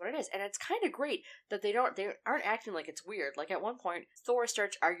there, and that's what it is. And it's kind of great that they aren't acting like it's weird. Like, at one point, Thor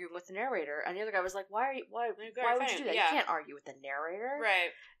starts arguing with the narrator, and the other guy was like, why would you do that? Yeah. You can't argue with the narrator.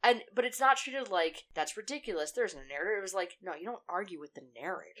 Right. But it's not treated like, that's ridiculous, there's no narrator. It was like, no, you don't argue with the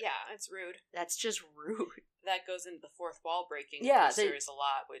narrator. Yeah, it's rude. That's just rude. That goes into the fourth wall breaking series a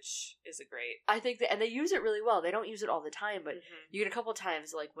lot, which is a great. I think that, and they use it really well. They don't use it all the time, but you get a couple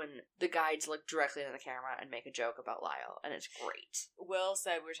times, like, when the guides look directly into the camera and make a joke about Lyle, and it's great. Will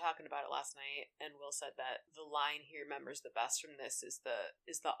said, we were talking about it last night, and Will said that the line he remembers the best from this is the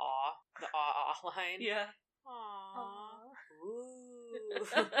aw line. Yeah. Aww. Ooh.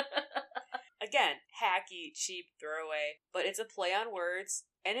 Again, hacky, cheap, throwaway, but it's a play on words,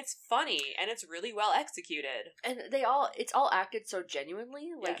 and it's funny, and it's really well executed. And it's all acted so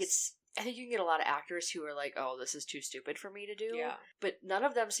genuinely. Like, yes. I think you can get a lot of actors who are like, oh, this is too stupid for me to do. Yeah. But none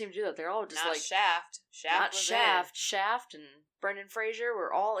of them seem to do that. They're all just not like... Shaft. Shaft and Brendan Fraser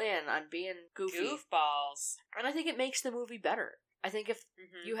were all in on being goofy. Goofballs. And I think it makes the movie better. I think if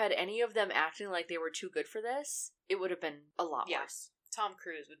you had any of them acting like they were too good for this, it would have been a lot worse. Tom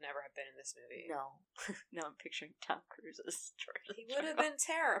Cruise would never have been in this movie. No. No, I'm picturing Tom Cruise as George. He would have been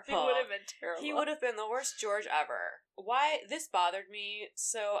terrible. He would have been terrible. He would have been the worst George ever. Why? This bothered me.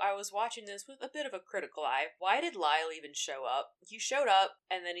 So I was watching this with a bit of a critical eye. Why did Lyle even show up? He showed up,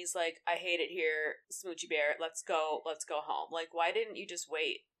 and then he's like, I hate it here, Smoochie Bear, let's go home. Like, why didn't you just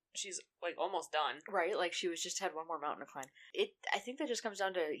wait? She's, like, almost done. Right, like, she was just had one more mountain to climb. I think that just comes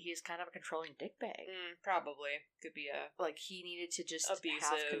down to he's kind of a controlling dickbag. Probably. Could be a... Like, he needed to just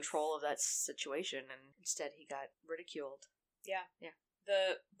abusive. have control of that situation, and instead he got ridiculed. Yeah. Yeah.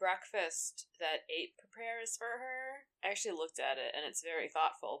 The breakfast that Ape prepares for her, I actually looked at it, and it's very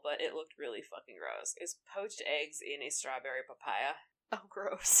thoughtful, but it looked really fucking gross. It's poached eggs in a strawberry papaya. Oh,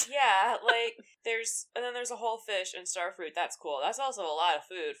 gross. Yeah, like, there's a whole fish and starfruit. That's cool. That's also a lot of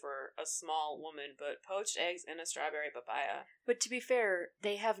food for a small woman, but poached eggs in a strawberry papaya. But to be fair,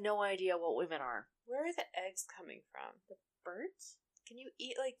 they have no idea what women are. Where are the eggs coming from? The birds? Can you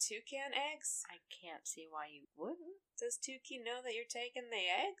eat, like, toucan eggs? I can't see why you wouldn't. Does Tukey know that you're taking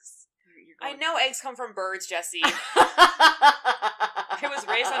the eggs? You're I know eggs come from birds, Jesse. I was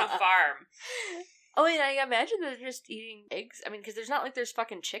raised on a farm. Oh, and I imagine they're just eating eggs. I mean, because there's not like there's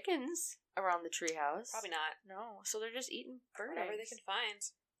fucking chickens around the treehouse. Probably not. No, so they're just eating bird Whatever eggs. they can find.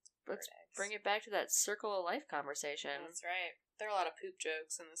 Let's bring it back to that circle of life conversation. That's right. There are a lot of poop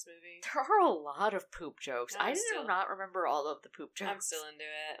jokes in this movie. There are a lot of poop jokes. I do not remember all of the poop jokes. I'm still into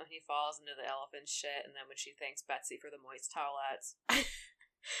it. When he falls into the elephant shit, and then when she thanks Betsy for the moist towelettes.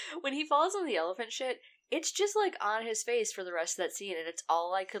 When he falls on the elephant shit, it's just like on his face for the rest of that scene, and it's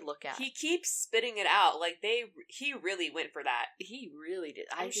all I could look at. He keeps spitting it out. Like, he really went for that. He really did.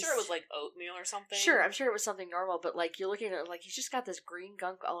 I'm sure it was like oatmeal or something. Sure, I'm sure it was something normal, but like you're looking at it, like he's just got this green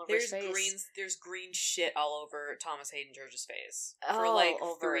gunk all over his face. There's green shit all over Thomas Hayden George's face for like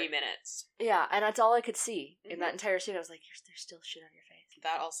 3 minutes. Yeah, and that's all I could see in that entire scene. I was like, there's still shit on your face.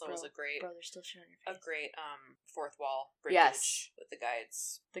 That also was a great... Bro, there's still shit on your face. A great fourth wall breakage with the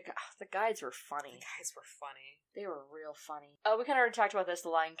guides. The guides were funny. The guides were funny. They were real funny. We kind of already talked about this, the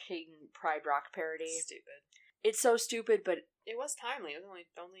Lion King Pride Rock parody. Stupid. It's so stupid, but... It was timely. It was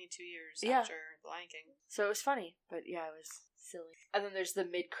only 2 years after The Lion King. So it was funny, but yeah, it was silly. And then there's the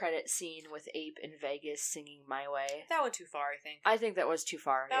mid-credit scene with Ape in Vegas singing My Way. That went too far, I think. I think that was too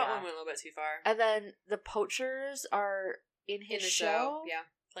far, That one went a little bit too far. And then the poachers are in his show. Yeah,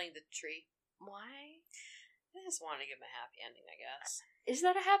 playing the tree. Why? I just wanted to give him a happy ending, I guess. Is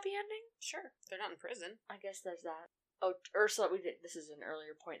that a happy ending? Sure. They're not in prison. I guess there's that. Oh, Ursula, this is an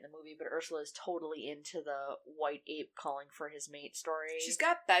earlier point in the movie, but Ursula is totally into the white ape calling for his mate story. She's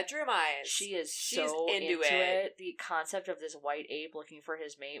got bedroom eyes. She's so into it. The concept of this white ape looking for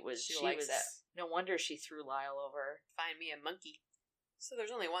his mate she likes it. No wonder she threw Lyle over. Find me a monkey. So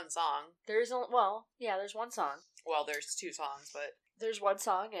there's only one song. There's one song. Well, there's 2 songs, but... There's one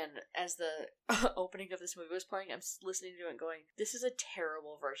song, and as the opening of this movie was playing, I'm listening to it and going, this is a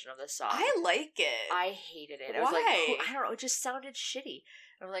terrible version of this song. I like it. I hated it. Why? I was like, I don't know, it just sounded shitty.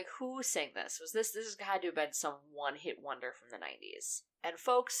 I was like, who sang this? This had to have been some one-hit wonder from the 90s. And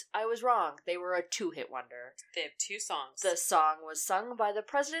folks, I was wrong. They were a 2-hit wonder. They have 2 songs. The song was sung by the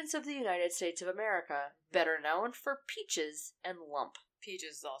Presidents of the United States of America, better known for Peaches and Lump.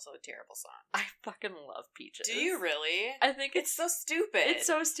 Peaches is also a terrible song. I fucking love Peaches. Do you really? I think it's so stupid. It's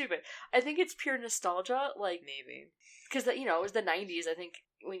so stupid. I think it's pure nostalgia, like... Maybe. Because, it was the 90s. I think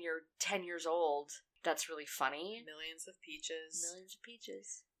when you're 10 years old, that's really funny. Millions of peaches. Millions of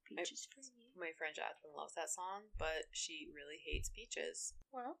peaches. Peaches for you. My friend Jasmine loves that song, but she really hates peaches.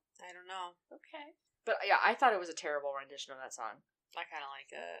 Well, I don't know. okay. But yeah, I thought it was a terrible rendition of that song. I kind of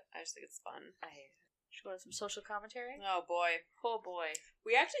like it. I just think it's fun. Should we go to some social commentary? Oh boy. Oh boy.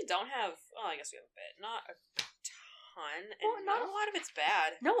 We actually don't have, I guess we have a bit. Not a ton, and Well, not a lot of it's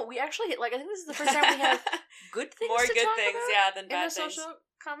bad. No, we actually, I think this is the first time we have good things More to good talk things, about yeah, than in bad the things. social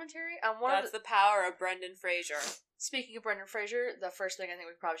commentary. That's the power of Brendan Fraser. Speaking of Brendan Fraser, the first thing I think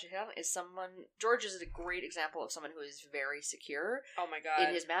we probably should hit on is George is a great example of someone who is very secure Oh my god.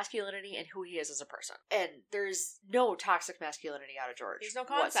 in his masculinity and who he is as a person. And there's no toxic masculinity out of George. There's no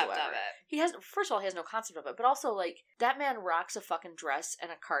concept whatsoever. of it. He has, first of all, he has no concept of it, but also, that man rocks a fucking dress and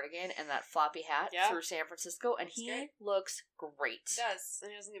a cardigan and that floppy hat through San Francisco, and he looks great. He does,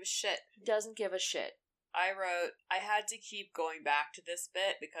 and he doesn't give a shit. He doesn't give a shit. I wrote, I had to keep going back to this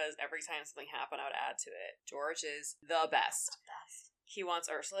bit because every time something happened, I would add to it. George is the best. He wants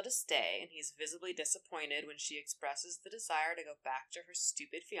Ursula to stay, and he's visibly disappointed when she expresses the desire to go back to her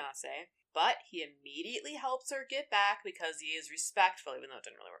stupid fiancé, but he immediately helps her get back because he is respectful, even though it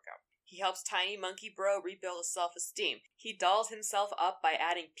didn't really work out. He helps Tiny Monkey Bro rebuild his self-esteem. He dolls himself up by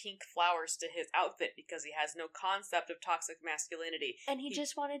adding pink flowers to his outfit because he has no concept of toxic masculinity. And he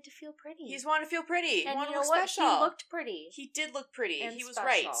just wanted to feel pretty. He's wanted to feel pretty. And he wanted you know to what? look special. He looked pretty. He did look pretty. And He was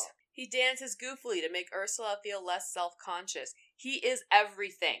special. right. He dances goofily to make Ursula feel less self-conscious. He is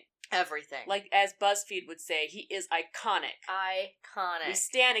everything. Everything. Like, as BuzzFeed would say, he is iconic. Iconic. We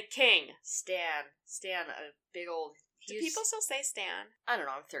stan a king. Stan a big old... Do people still say stan? I don't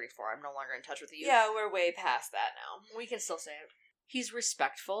know, I'm 34. I'm no longer in touch with the youth. Yeah, we're way past that now. We can still say it. He's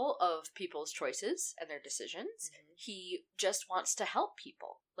respectful of people's choices and their decisions. Mm-hmm. He just wants to help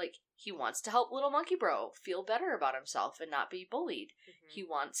people. He wants to help Little Monkey Bro feel better about himself and not be bullied. Mm-hmm. He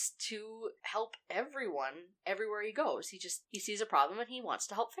wants to help everyone everywhere he goes. He sees a problem and he wants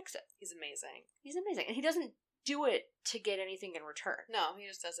to help fix it. He's amazing. He's amazing. And he doesn't do it to get anything in return. No, he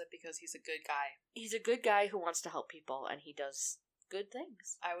just does it because he's a good guy. He's a good guy who wants to help people, and he does good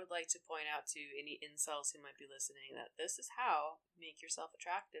things. I would like to point out to any incels who might be listening that this is how you make yourself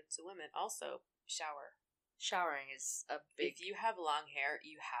attractive to women. Also, shower. Showering is a big... If you have long hair,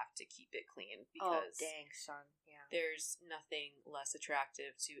 you have to keep it clean because dang, son. Yeah. there's nothing less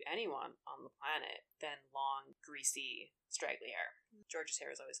attractive to anyone on the planet than long, greasy, straggly hair. George's hair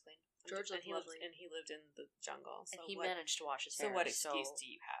is always clean. George looked lovely. And he lived in the jungle. So And he managed to wash his hair. So what excuse do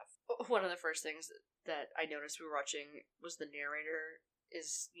you have? One of the first things that I noticed we were watching was the narrator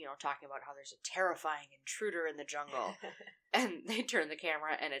is, talking about how there's a terrifying intruder in the jungle. And they turn the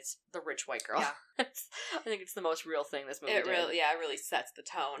camera and it's the rich white girl. Yeah. I think it's the most real thing this movie It really sets the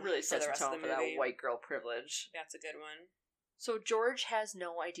tone. really sets for the the tone rest of for the that movie. white girl privilege. That's a good one. So George has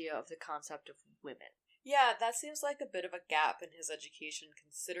no idea of the concept of women. Yeah, that seems like a bit of a gap in his education,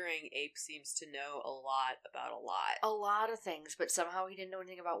 considering Ape seems to know a lot about a lot. A lot of things, but somehow he didn't know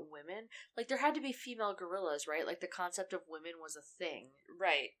anything about women. There had to be female gorillas, right? The concept of women was a thing.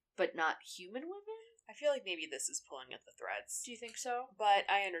 Right. But not human women? I feel like maybe this is pulling at the threads. Do you think so? But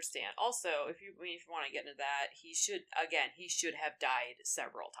I understand. Also, if you want to get into that, he should have died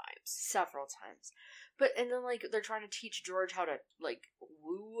several times. Several times. But, and then, they're trying to teach George how to,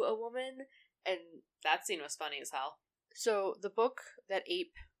 woo a woman, and... That scene was funny as hell. So, the book that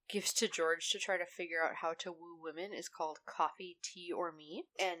Ape gives to George to try to figure out how to woo women is called Coffee, Tea, or Me.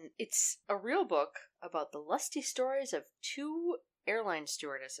 And it's a real book about the lusty stories of two airline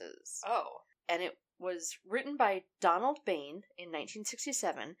stewardesses. Oh. And it was written by Donald Bain in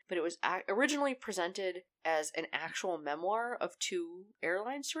 1967, but it was originally presented as an actual memoir of two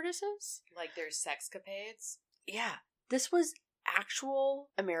airline stewardesses. Like their sexcapades? Yeah. This was actual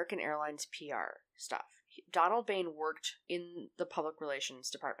American Airlines PR stuff. Donald Bain worked in the public relations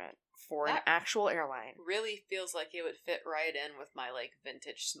department for an actual airline. Really feels like it would fit right in with my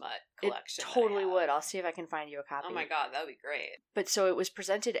vintage smut collection. It totally would. I'll see if I can find you a copy. Oh my god, that would be great. But so it was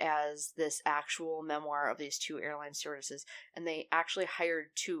presented as this actual memoir of these two airline stewardesses, and they actually hired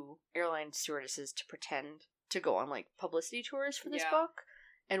two airline stewardesses to pretend to go on publicity tours for this book.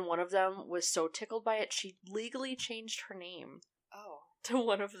 And one of them was so tickled by it, she legally changed her name. Oh. To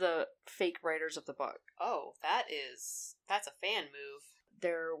one of the fake writers of the book. Oh, that's a fan move.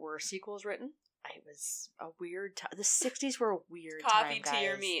 There were sequels written. It was a weird time. The 60s were a weird Coffee, time, Tea,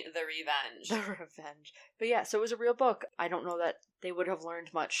 or guys. Me, The Revenge. The Revenge. But yeah, so it was a real book. I don't know that they would have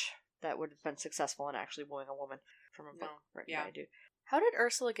learned much that would have been successful in actually wooing a woman from a book written by a dude. How did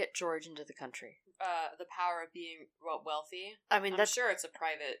Ursula get George into the country? The power of being wealthy. I mean, I'm sure it's a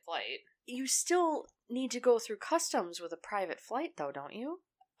private flight. You still need to go through customs with a private flight, though, don't you?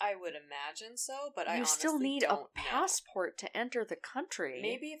 I would imagine so, but I You honestly still need a don't know. passport to enter the country.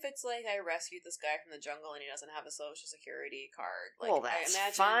 Maybe if it's like I rescued this guy from the jungle and he doesn't have a social security card. Like, well, that's I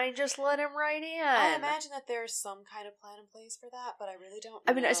imagine, fine. Just let him right in. I imagine that there's some kind of plan in place for that, but I really don't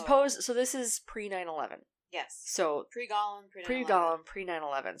know. I mean, I suppose, so this is pre-9/11. Yes. So, Pre-Gollum, pre-Gollum,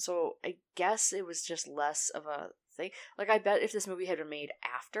 pre-9/11. So, I guess it was just less of a thing. Like, I bet if this movie had been made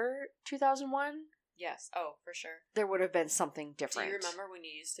after 2001... Yes. Oh, for sure. there would have been something different. Do you remember when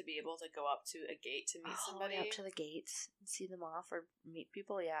you used to be able to go up to a gate to meet somebody? Up to the gates and see them off or meet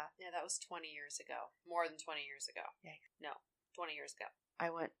people? Yeah. Yeah, that was 20 years ago. More than 20 years ago. Yeah. No, 20 years ago. I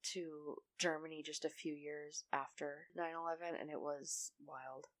went to Germany just a few years after 9/11, and it was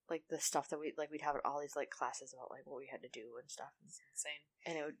wild. Like, the stuff that we'd have all these, like, classes about, like, what we had to do and stuff. It's insane.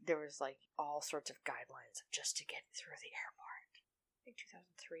 And there was, like, all sorts of guidelines just to get through the airport. I think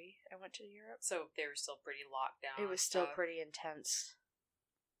 2003 I went to Europe. So they were still pretty locked down. It was still pretty intense.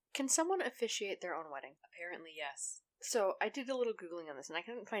 Can someone officiate their own wedding? Apparently, yes. So I did a little Googling on this, and I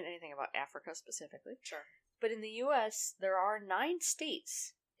couldn't find anything about Africa specifically. Sure. But in the U.S., there are 9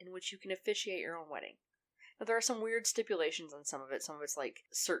 states in which you can officiate your own wedding. Now, there are some weird stipulations on some of it. Some of it's like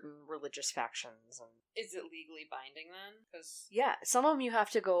certain religious factions. And is it legally binding then? Because yeah, some of them you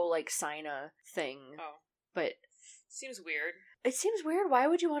have to go, like, sign a thing. Oh. But seems weird. It seems weird. Why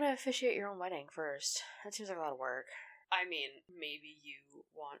would you want to officiate your own wedding first? That seems like a lot of work. I mean, maybe you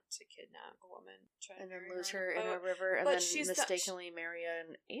want to kidnap a woman and then lose her in a river and then mistakenly marry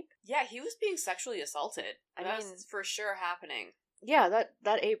an ape? Yeah, he was being sexually assaulted. That's for sure happening. Yeah,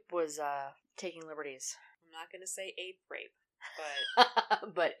 that ape was taking liberties. I'm not going to say ape rape,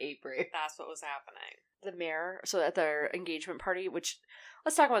 but... but ape rape. That's what was happening. The mayor, so at their engagement party, which...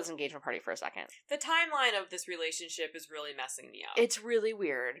 Let's talk about this engagement party for a second. The timeline of this relationship is really messing me up. It's really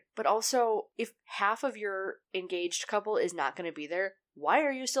weird. But also, if half of your engaged couple is not going to be there, why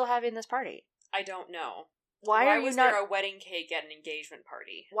are you still having this party? I don't know. Why was there a wedding cake at an engagement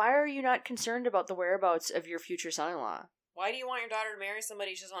party? Why are you not concerned about the whereabouts of your future son-in-law? Why do you want your daughter to marry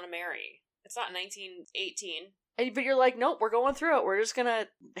somebody she doesn't want to marry? It's not 1918. But you're like, nope, we're going through it. We're just going to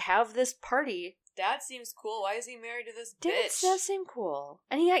have this party. Dad seems cool. Why is he married to this Dad bitch? does seem cool.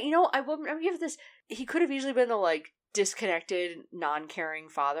 And he, I'm give this. He could have easily been the, like, disconnected, non-caring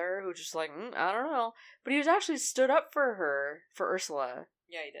father who just, like, I don't know. But he was actually stood up for her, for Ursula.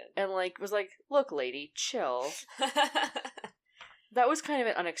 Yeah, he did. And, like, was like, look, lady, chill. That was kind of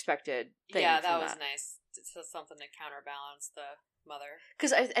an unexpected thing. Yeah, that was nice. It's something to counterbalance the mother.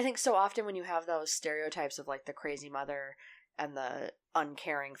 Because I think so often when you have those stereotypes of, like, the crazy mother and the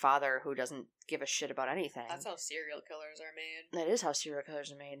uncaring father who doesn't give a shit about anything. That's how serial killers are made. That is how serial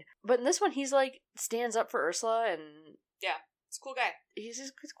killers are made. But in this one, he's, like, stands up for Ursula and... Yeah, he's a cool guy. He's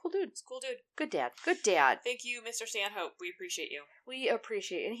a cool dude. He's a cool dude. Good dad. Good dad. Thank you, Mr. Stanhope. We appreciate you. We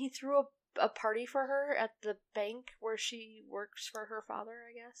appreciate it. And he threw a party for her at the bank where she works for her father,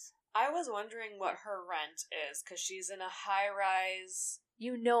 I guess. I was wondering what her rent is, because she's in a high-rise...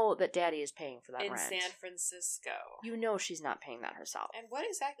 You know that Daddy is paying for that in rent. San Francisco. You know she's not paying that herself. And what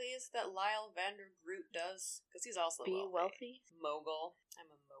exactly is it that Lyle Vander Groot does? Because he's also wealthy. Mogul. I'm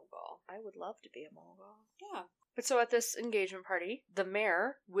a mogul. I would love to be a mogul. Yeah. But so at this engagement party, the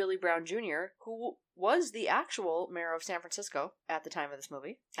mayor, Willie Brown Jr., who was the actual mayor of San Francisco at the time of this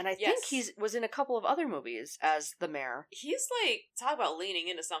movie, and I think he was in a couple of other movies as the mayor. He's like, talk about leaning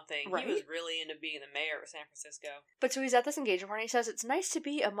into something. Right? He was really into being the mayor of San Francisco. But so he's at this engagement party, he says it's nice to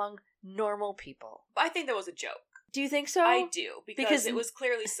be among normal people. But I think that was a joke. Do you think so? I do, because it was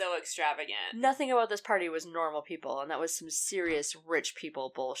clearly so extravagant. Nothing about this party was normal people, and that was some serious rich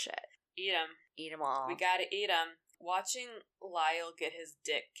people bullshit. Eat 'em. Eat 'em all. We gotta eat 'em. Watching Lyle get his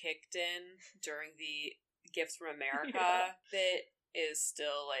dick kicked in during the Gifts from America bit is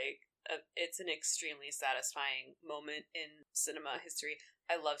still, like, it's an extremely satisfying moment in cinema history.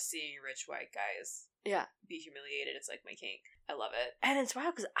 I love seeing rich white guys be humiliated. It's like my kink. I love it. And it's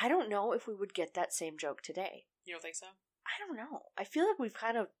wild, because I don't know if we would get that same joke today. You don't think so? I don't know. I feel like we've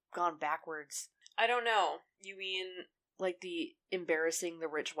kind of gone backwards. I don't know. You mean... like the embarrassing the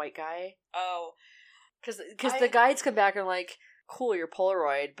rich white guy? Oh. Because the guides come back and like, cool, you're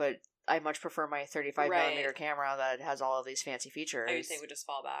Polaroid, but I much prefer my 35mm camera that has all of these fancy features. I would think we just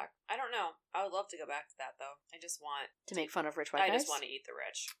fall back. I don't know. I would love to go back to that, though. I just want... to make fun of rich white guys? I just want to eat the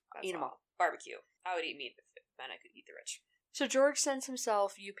rich. That's eat them all. Barbecue. I would eat meat if then I could eat the rich. So George sends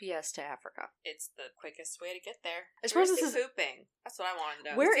himself UPS to Africa. It's the quickest way to get there. I suppose this is pooping. That's what I wanted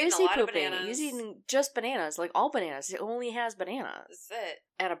to know. Where is he pooping? He's eating just bananas, like all bananas. He only has bananas. That's it.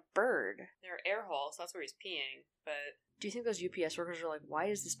 And a bird. There are air holes. That's where he's peeing. But do you think those UPS workers are like, why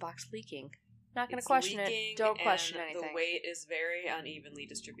is this box leaking? Not going to It's question leaking, it. Don't question and anything. the weight is very unevenly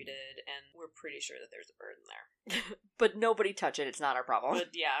distributed, and we're pretty sure that there's a bird in there. But nobody touch it. It's not our problem. But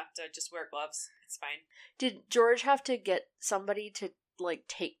yeah, just wear gloves. It's fine. Did George have to get somebody to like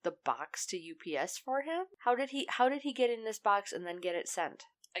take the box to UPS for him? How did he get in this box and then get it sent?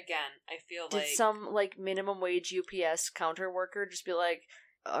 Again, I feel Did like some like minimum wage UPS counter worker just be like,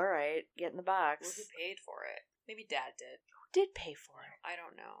 "All right, get in the box"? well, who paid for it? Maybe Dad did. Who did pay for it? I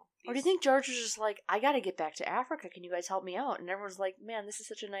don't know. Or do you think George was just like, "I got to get back to Africa. Can you guys help me out?" And everyone's like, "Man, this is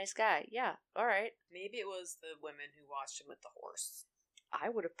such a nice guy." Yeah, all right. Maybe it was the women who watched him with the horse. I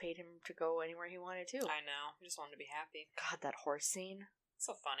would have paid him to go anywhere he wanted to. I know. He just wanted to be happy. God, that horse scene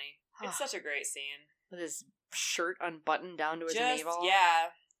So funny. It's such a great scene. with his shirt unbuttoned down to his Just navel.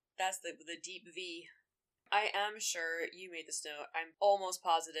 yeah, that's the deep V. I am sure you made this note. I'm almost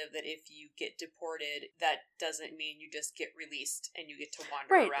positive that if you get deported, that doesn't mean you just get released and you get to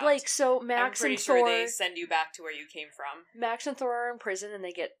wander Right, around. like so I'm Max pretty and sure Thor. they send you back to where you came from. Max and Thor are in prison and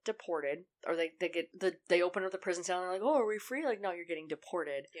they get deported, or they open up the prison cell and they're like, "Oh, are we free?" Like, no, you're getting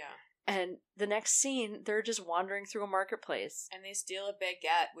deported. Yeah. And the next scene, they're just wandering through a marketplace. And they steal a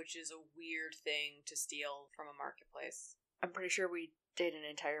baguette, which is a weird thing to steal from a marketplace. I'm pretty sure we did an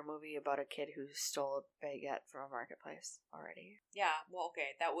entire movie about a kid who stole a baguette from a marketplace already. Yeah, well,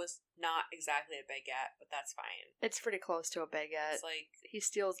 okay, that was not exactly a baguette, but that's fine. It's pretty close to a baguette. It's like He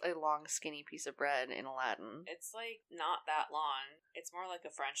steals a long, skinny piece of bread in Aladdin. it's like not that long. It's more like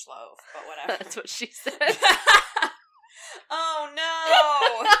a French loaf, but whatever. That's what she said. Oh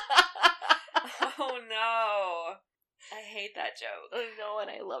no! Oh no! I hate that joke. I know, and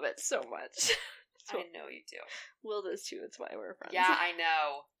I love it so much. I know you do. Will does too. That's why we're friends. Yeah, I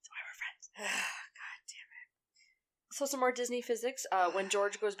know. That's why we're friends. God damn So some more Disney physics. When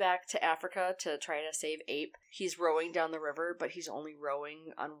George goes back to Africa to try to save Ape, he's rowing down the river, but he's only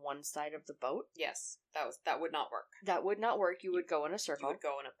rowing on one side of the boat. it. Yes, that would not work. That would not work. You would go in a You circle. would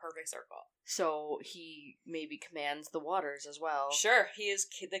go in a perfect circle. So he maybe commands the waters as well. Sure, he is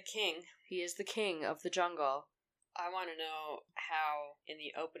the king. He is the king of the jungle. I want to know how, in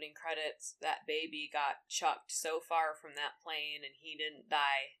the opening credits, that baby got chucked so far from that plane and he didn't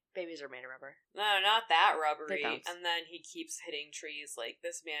die. Babies are made of rubber. No, not that rubbery. They bounce. And then he keeps hitting trees like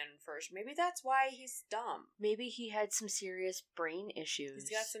this man first. Maybe that's why he's dumb. Maybe he had some serious brain issues.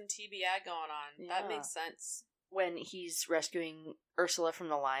 He's got some TBI going on. Yeah. That makes sense. When he's rescuing Ursula from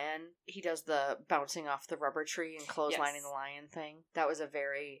the lion, he does the bouncing off the rubber tree and clotheslining Yes. the lion thing. That was a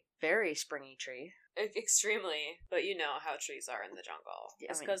very, very springy tree. Extremely. But you know how trees are in the jungle. Yeah,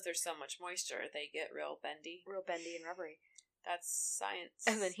 It's I mean- because there's so much moisture. They get real bendy. Real bendy and rubbery. That's science.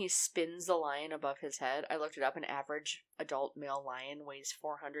 And then he spins the lion above his head. I looked it up. An average adult male lion weighs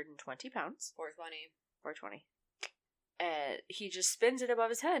 420 pounds. 420. 420. And he just spins it above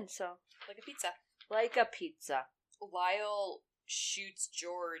his head, so. Like a pizza. Like a pizza. Lyle shoots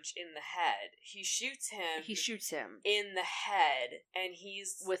George in the head. He shoots him. He shoots him in the head, and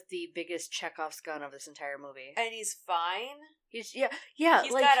he's with the biggest Chekhov's gun of this entire movie. and he's fine. He's yeah.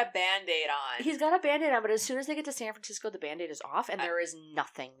 He's like, got a Band-Aid on. he's got a Band-Aid on, but as soon as they get to San Francisco, the Band-Aid is off, and there is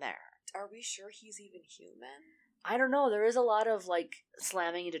nothing there. Are we sure he's even human? I don't know. There is a lot of like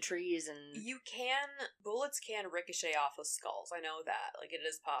slamming into trees and, Bullets can ricochet off of skulls. I know that. Like, it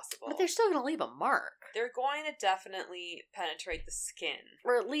is possible. but they're still gonna leave a mark, They're going to definitely penetrate the skin.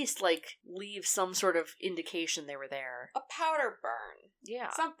 or at least like leave some sort of indication they were there. A powder burn.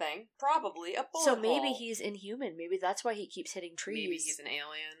 Yeah. Something. Probably a bullet So maybe hole. he's inhuman. Maybe that's why he keeps hitting trees. Maybe he's an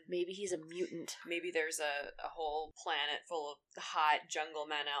alien. Maybe he's a mutant. Maybe there's a whole planet full of hot jungle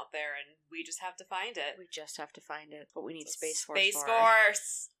men out there, and we just have to find it. We just have to find it, but we need Space Force. Space for it.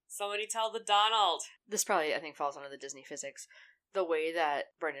 Force! Somebody tell the Donald. This probably, I think, falls under the Disney physics. The way that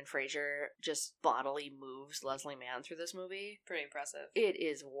Brendan Fraser just bodily moves Leslie Mann through this movie, Pretty impressive. it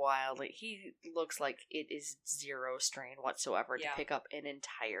is wildly. He looks like it is zero strain whatsoever Yeah. to pick up an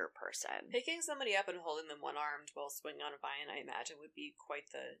entire person. Picking somebody up and holding them one-armed while swinging on a vine, I imagine, would be quite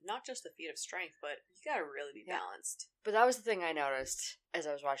not just the feat of strength, but you gotta really be Yeah. balanced. But that was the thing I noticed as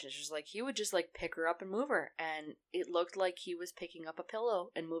I was watching this. Was like he would just like pick her up and move her, and it looked like he was picking up a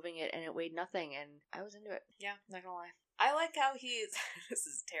pillow and moving it, and it weighed nothing, and I was into it. Yeah. Not gonna lie. I like how he's... this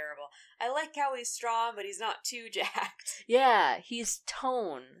is terrible. I like how he's strong, but he's not too jacked. Yeah, he's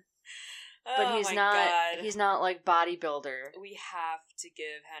tone, but Oh he's my not. God. He's not like bodybuilder. We have to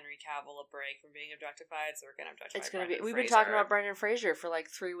give Henry Cavill a break from being objectified, so we're gonna objectify It's gonna Brendan be. We've been Fraser. talking about Brendan Fraser for like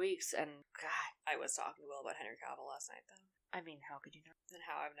 3 weeks, and God, I was talking to Will about Henry Cavill last night, though. I mean, how could you not? And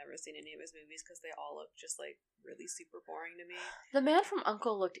how I've never seen any of his movies because they all look just like really super boring to me. The Man from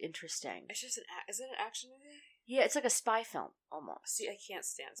U.N.C.L.E. looked interesting. It's just is it an action movie? Yeah, it's like a spy film almost. See, I can't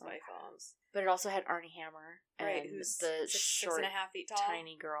stand spy films. But it also had Armie Hammer and Right, who's the 6.5 feet tall,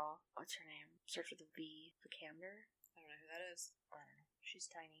 tiny girl. What's her name? Starts with a V. Vikander. I don't know who that is. I don't know. She's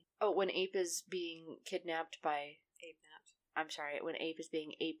tiny. Oh, when Ape is being kidnapped by Ape napped. I'm sorry, when Ape is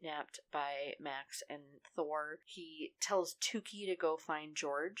being ape-napped by Max and Thor, he tells Tukey to go find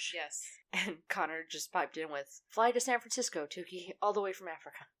George. Yes. And Connor just piped in with, "Fly to San Francisco, Tukey, all the way from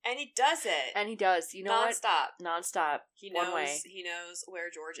Africa." And he does it. And he does. You know Non-stop. what? Non-stop. He One knows, way. He knows where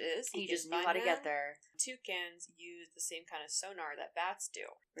George is. He can just knew find how to him. get there. Toucans use the same kind of sonar that bats do.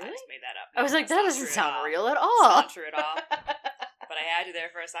 Really? I just made that up. I was like, That's that not doesn't true sound all. real at It's all. not true at all. But I had you there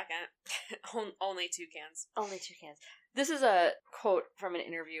for a second. Only toucans. Only toucans. This is a quote from an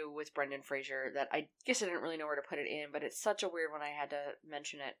interview with Brendan Fraser that I guess I didn't really know where to put it in, but it's such a weird one I had to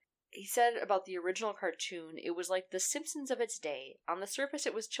mention it. He said about the original cartoon, it was like The Simpsons of its day. On the surface,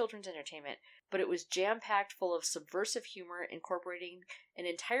 it was children's entertainment, but it was jam-packed full of subversive humor, incorporating an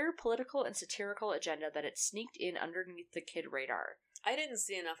entire political and satirical agenda that it sneaked in underneath the kid radar. I didn't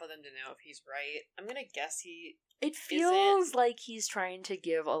see enough of them to know if he's right. I'm gonna guess he... It feels like he's trying to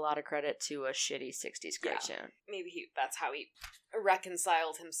give a lot of credit to a shitty 60s cartoon. Maybe that's how he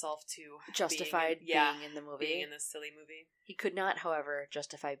reconciled himself to Justified being in the movie. Being in this silly movie. He could not, however,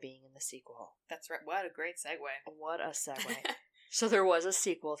 justify being in the sequel. That's right. What a great segue. What a segue. So there was a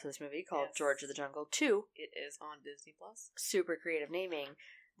sequel to this movie called Yes. George of the Jungle 2. It is on Disney Plus. Super creative naming.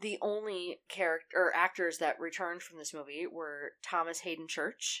 The only actors that returned from this movie were Thomas Hayden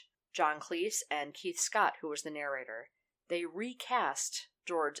Church, John Cleese, and Keith Scott, who was the narrator. They recast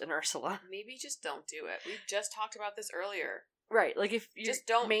George and Ursula. Maybe just don't do it. We just talked about this earlier. Right, like if your Just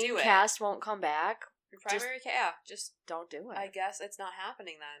don't main do it. cast won't come back, Your primary just don't do it. I guess it's not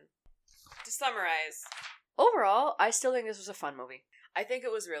happening then. To summarize, Overall, I still think this was a fun movie. I think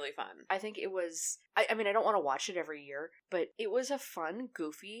it was really fun. I think it was... I mean, I don't want to watch it every year, but it was a fun,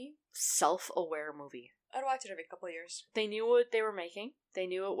 goofy, self-aware movie. I'd watch it every couple of years. They knew what they were making. They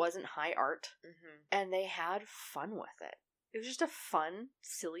knew it wasn't high art. Mm-hmm. And they had fun with it. It was just a fun,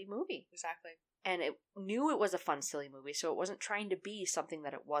 silly movie. Exactly. And it knew it was a fun, silly movie, so it wasn't trying to be something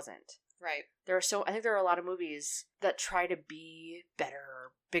that it wasn't. Right. I think there are a lot of movies that try to be better,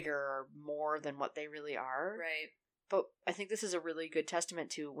 or bigger, or more than what they really are. Right. But I think this is a really good testament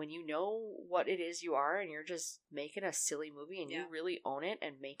to when you know what it is you are and you're just making a silly movie and you really own it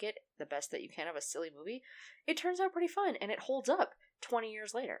and make it the best that you can of a silly movie, it turns out pretty fun and it holds up 20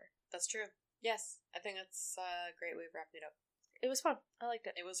 years later. That's true. Yes. I think that's a great way of wrapping it up. It was fun. I liked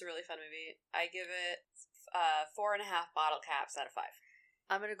it. It was a really fun movie. I give it 4.5 bottle caps out of 5.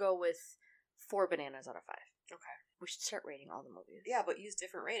 I'm going to go with 4 bananas out of 5. Okay. We should start rating all the movies. Yeah, but use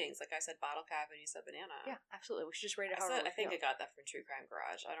different ratings. Like I said bottle cap and you said banana. Yeah, absolutely. We should just rate it I think I got that from True Crime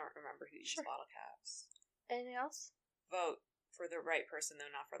Garage. I don't remember who used bottle caps. Anything else? Vote for the right person,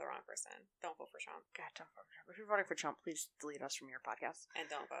 though, not for the wrong person. Don't vote for Trump. God, don't vote for Trump. If you're voting for Trump, please delete us from your podcast. And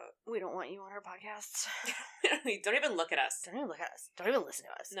don't vote. We don't want you on our podcasts. Don't even look at us. Don't even look at us. Don't even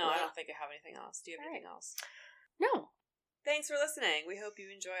listen to us. No, I don't think I have anything else. Do you have anything else? No. Thanks for listening. We hope you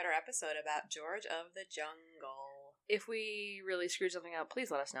enjoyed our episode about George of the Jungle. If we really screwed something up,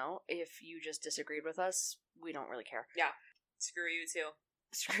 please let us know. If you just disagreed with us, we don't really care. Yeah. Screw you too.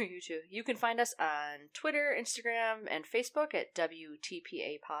 Screw you too. You can find us on Twitter, Instagram, and Facebook at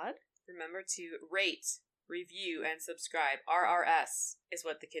WTPA Pod. Remember to rate, review, and subscribe. RRS is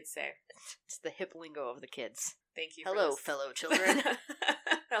what the kids say. It's the hip lingo of the kids. Thank you. Hello, fellow children.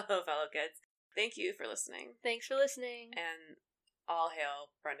 Hello, fellow kids. Thank you for listening. Thanks for listening. And all hail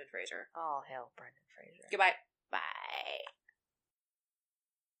Brendan Fraser. All hail Brendan Fraser. Goodbye. Bye.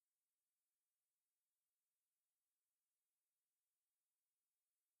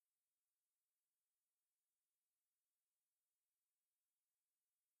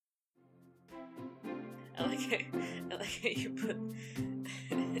 I like how you put...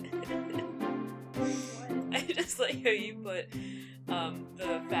 I just like how you put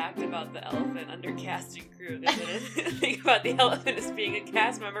the fact about the elephant under cast and crew. Because I didn't think about the elephant as being a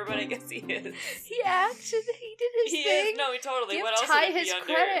cast member, but I guess he is. He acted. He did his He thing. is. No, he totally. Give What else Ty would it his be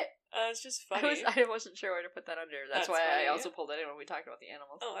under? credit. It's just funny. I wasn't sure where to put that under. That's why funny. I also pulled that in when we talked about the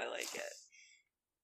animals. Oh, I like it.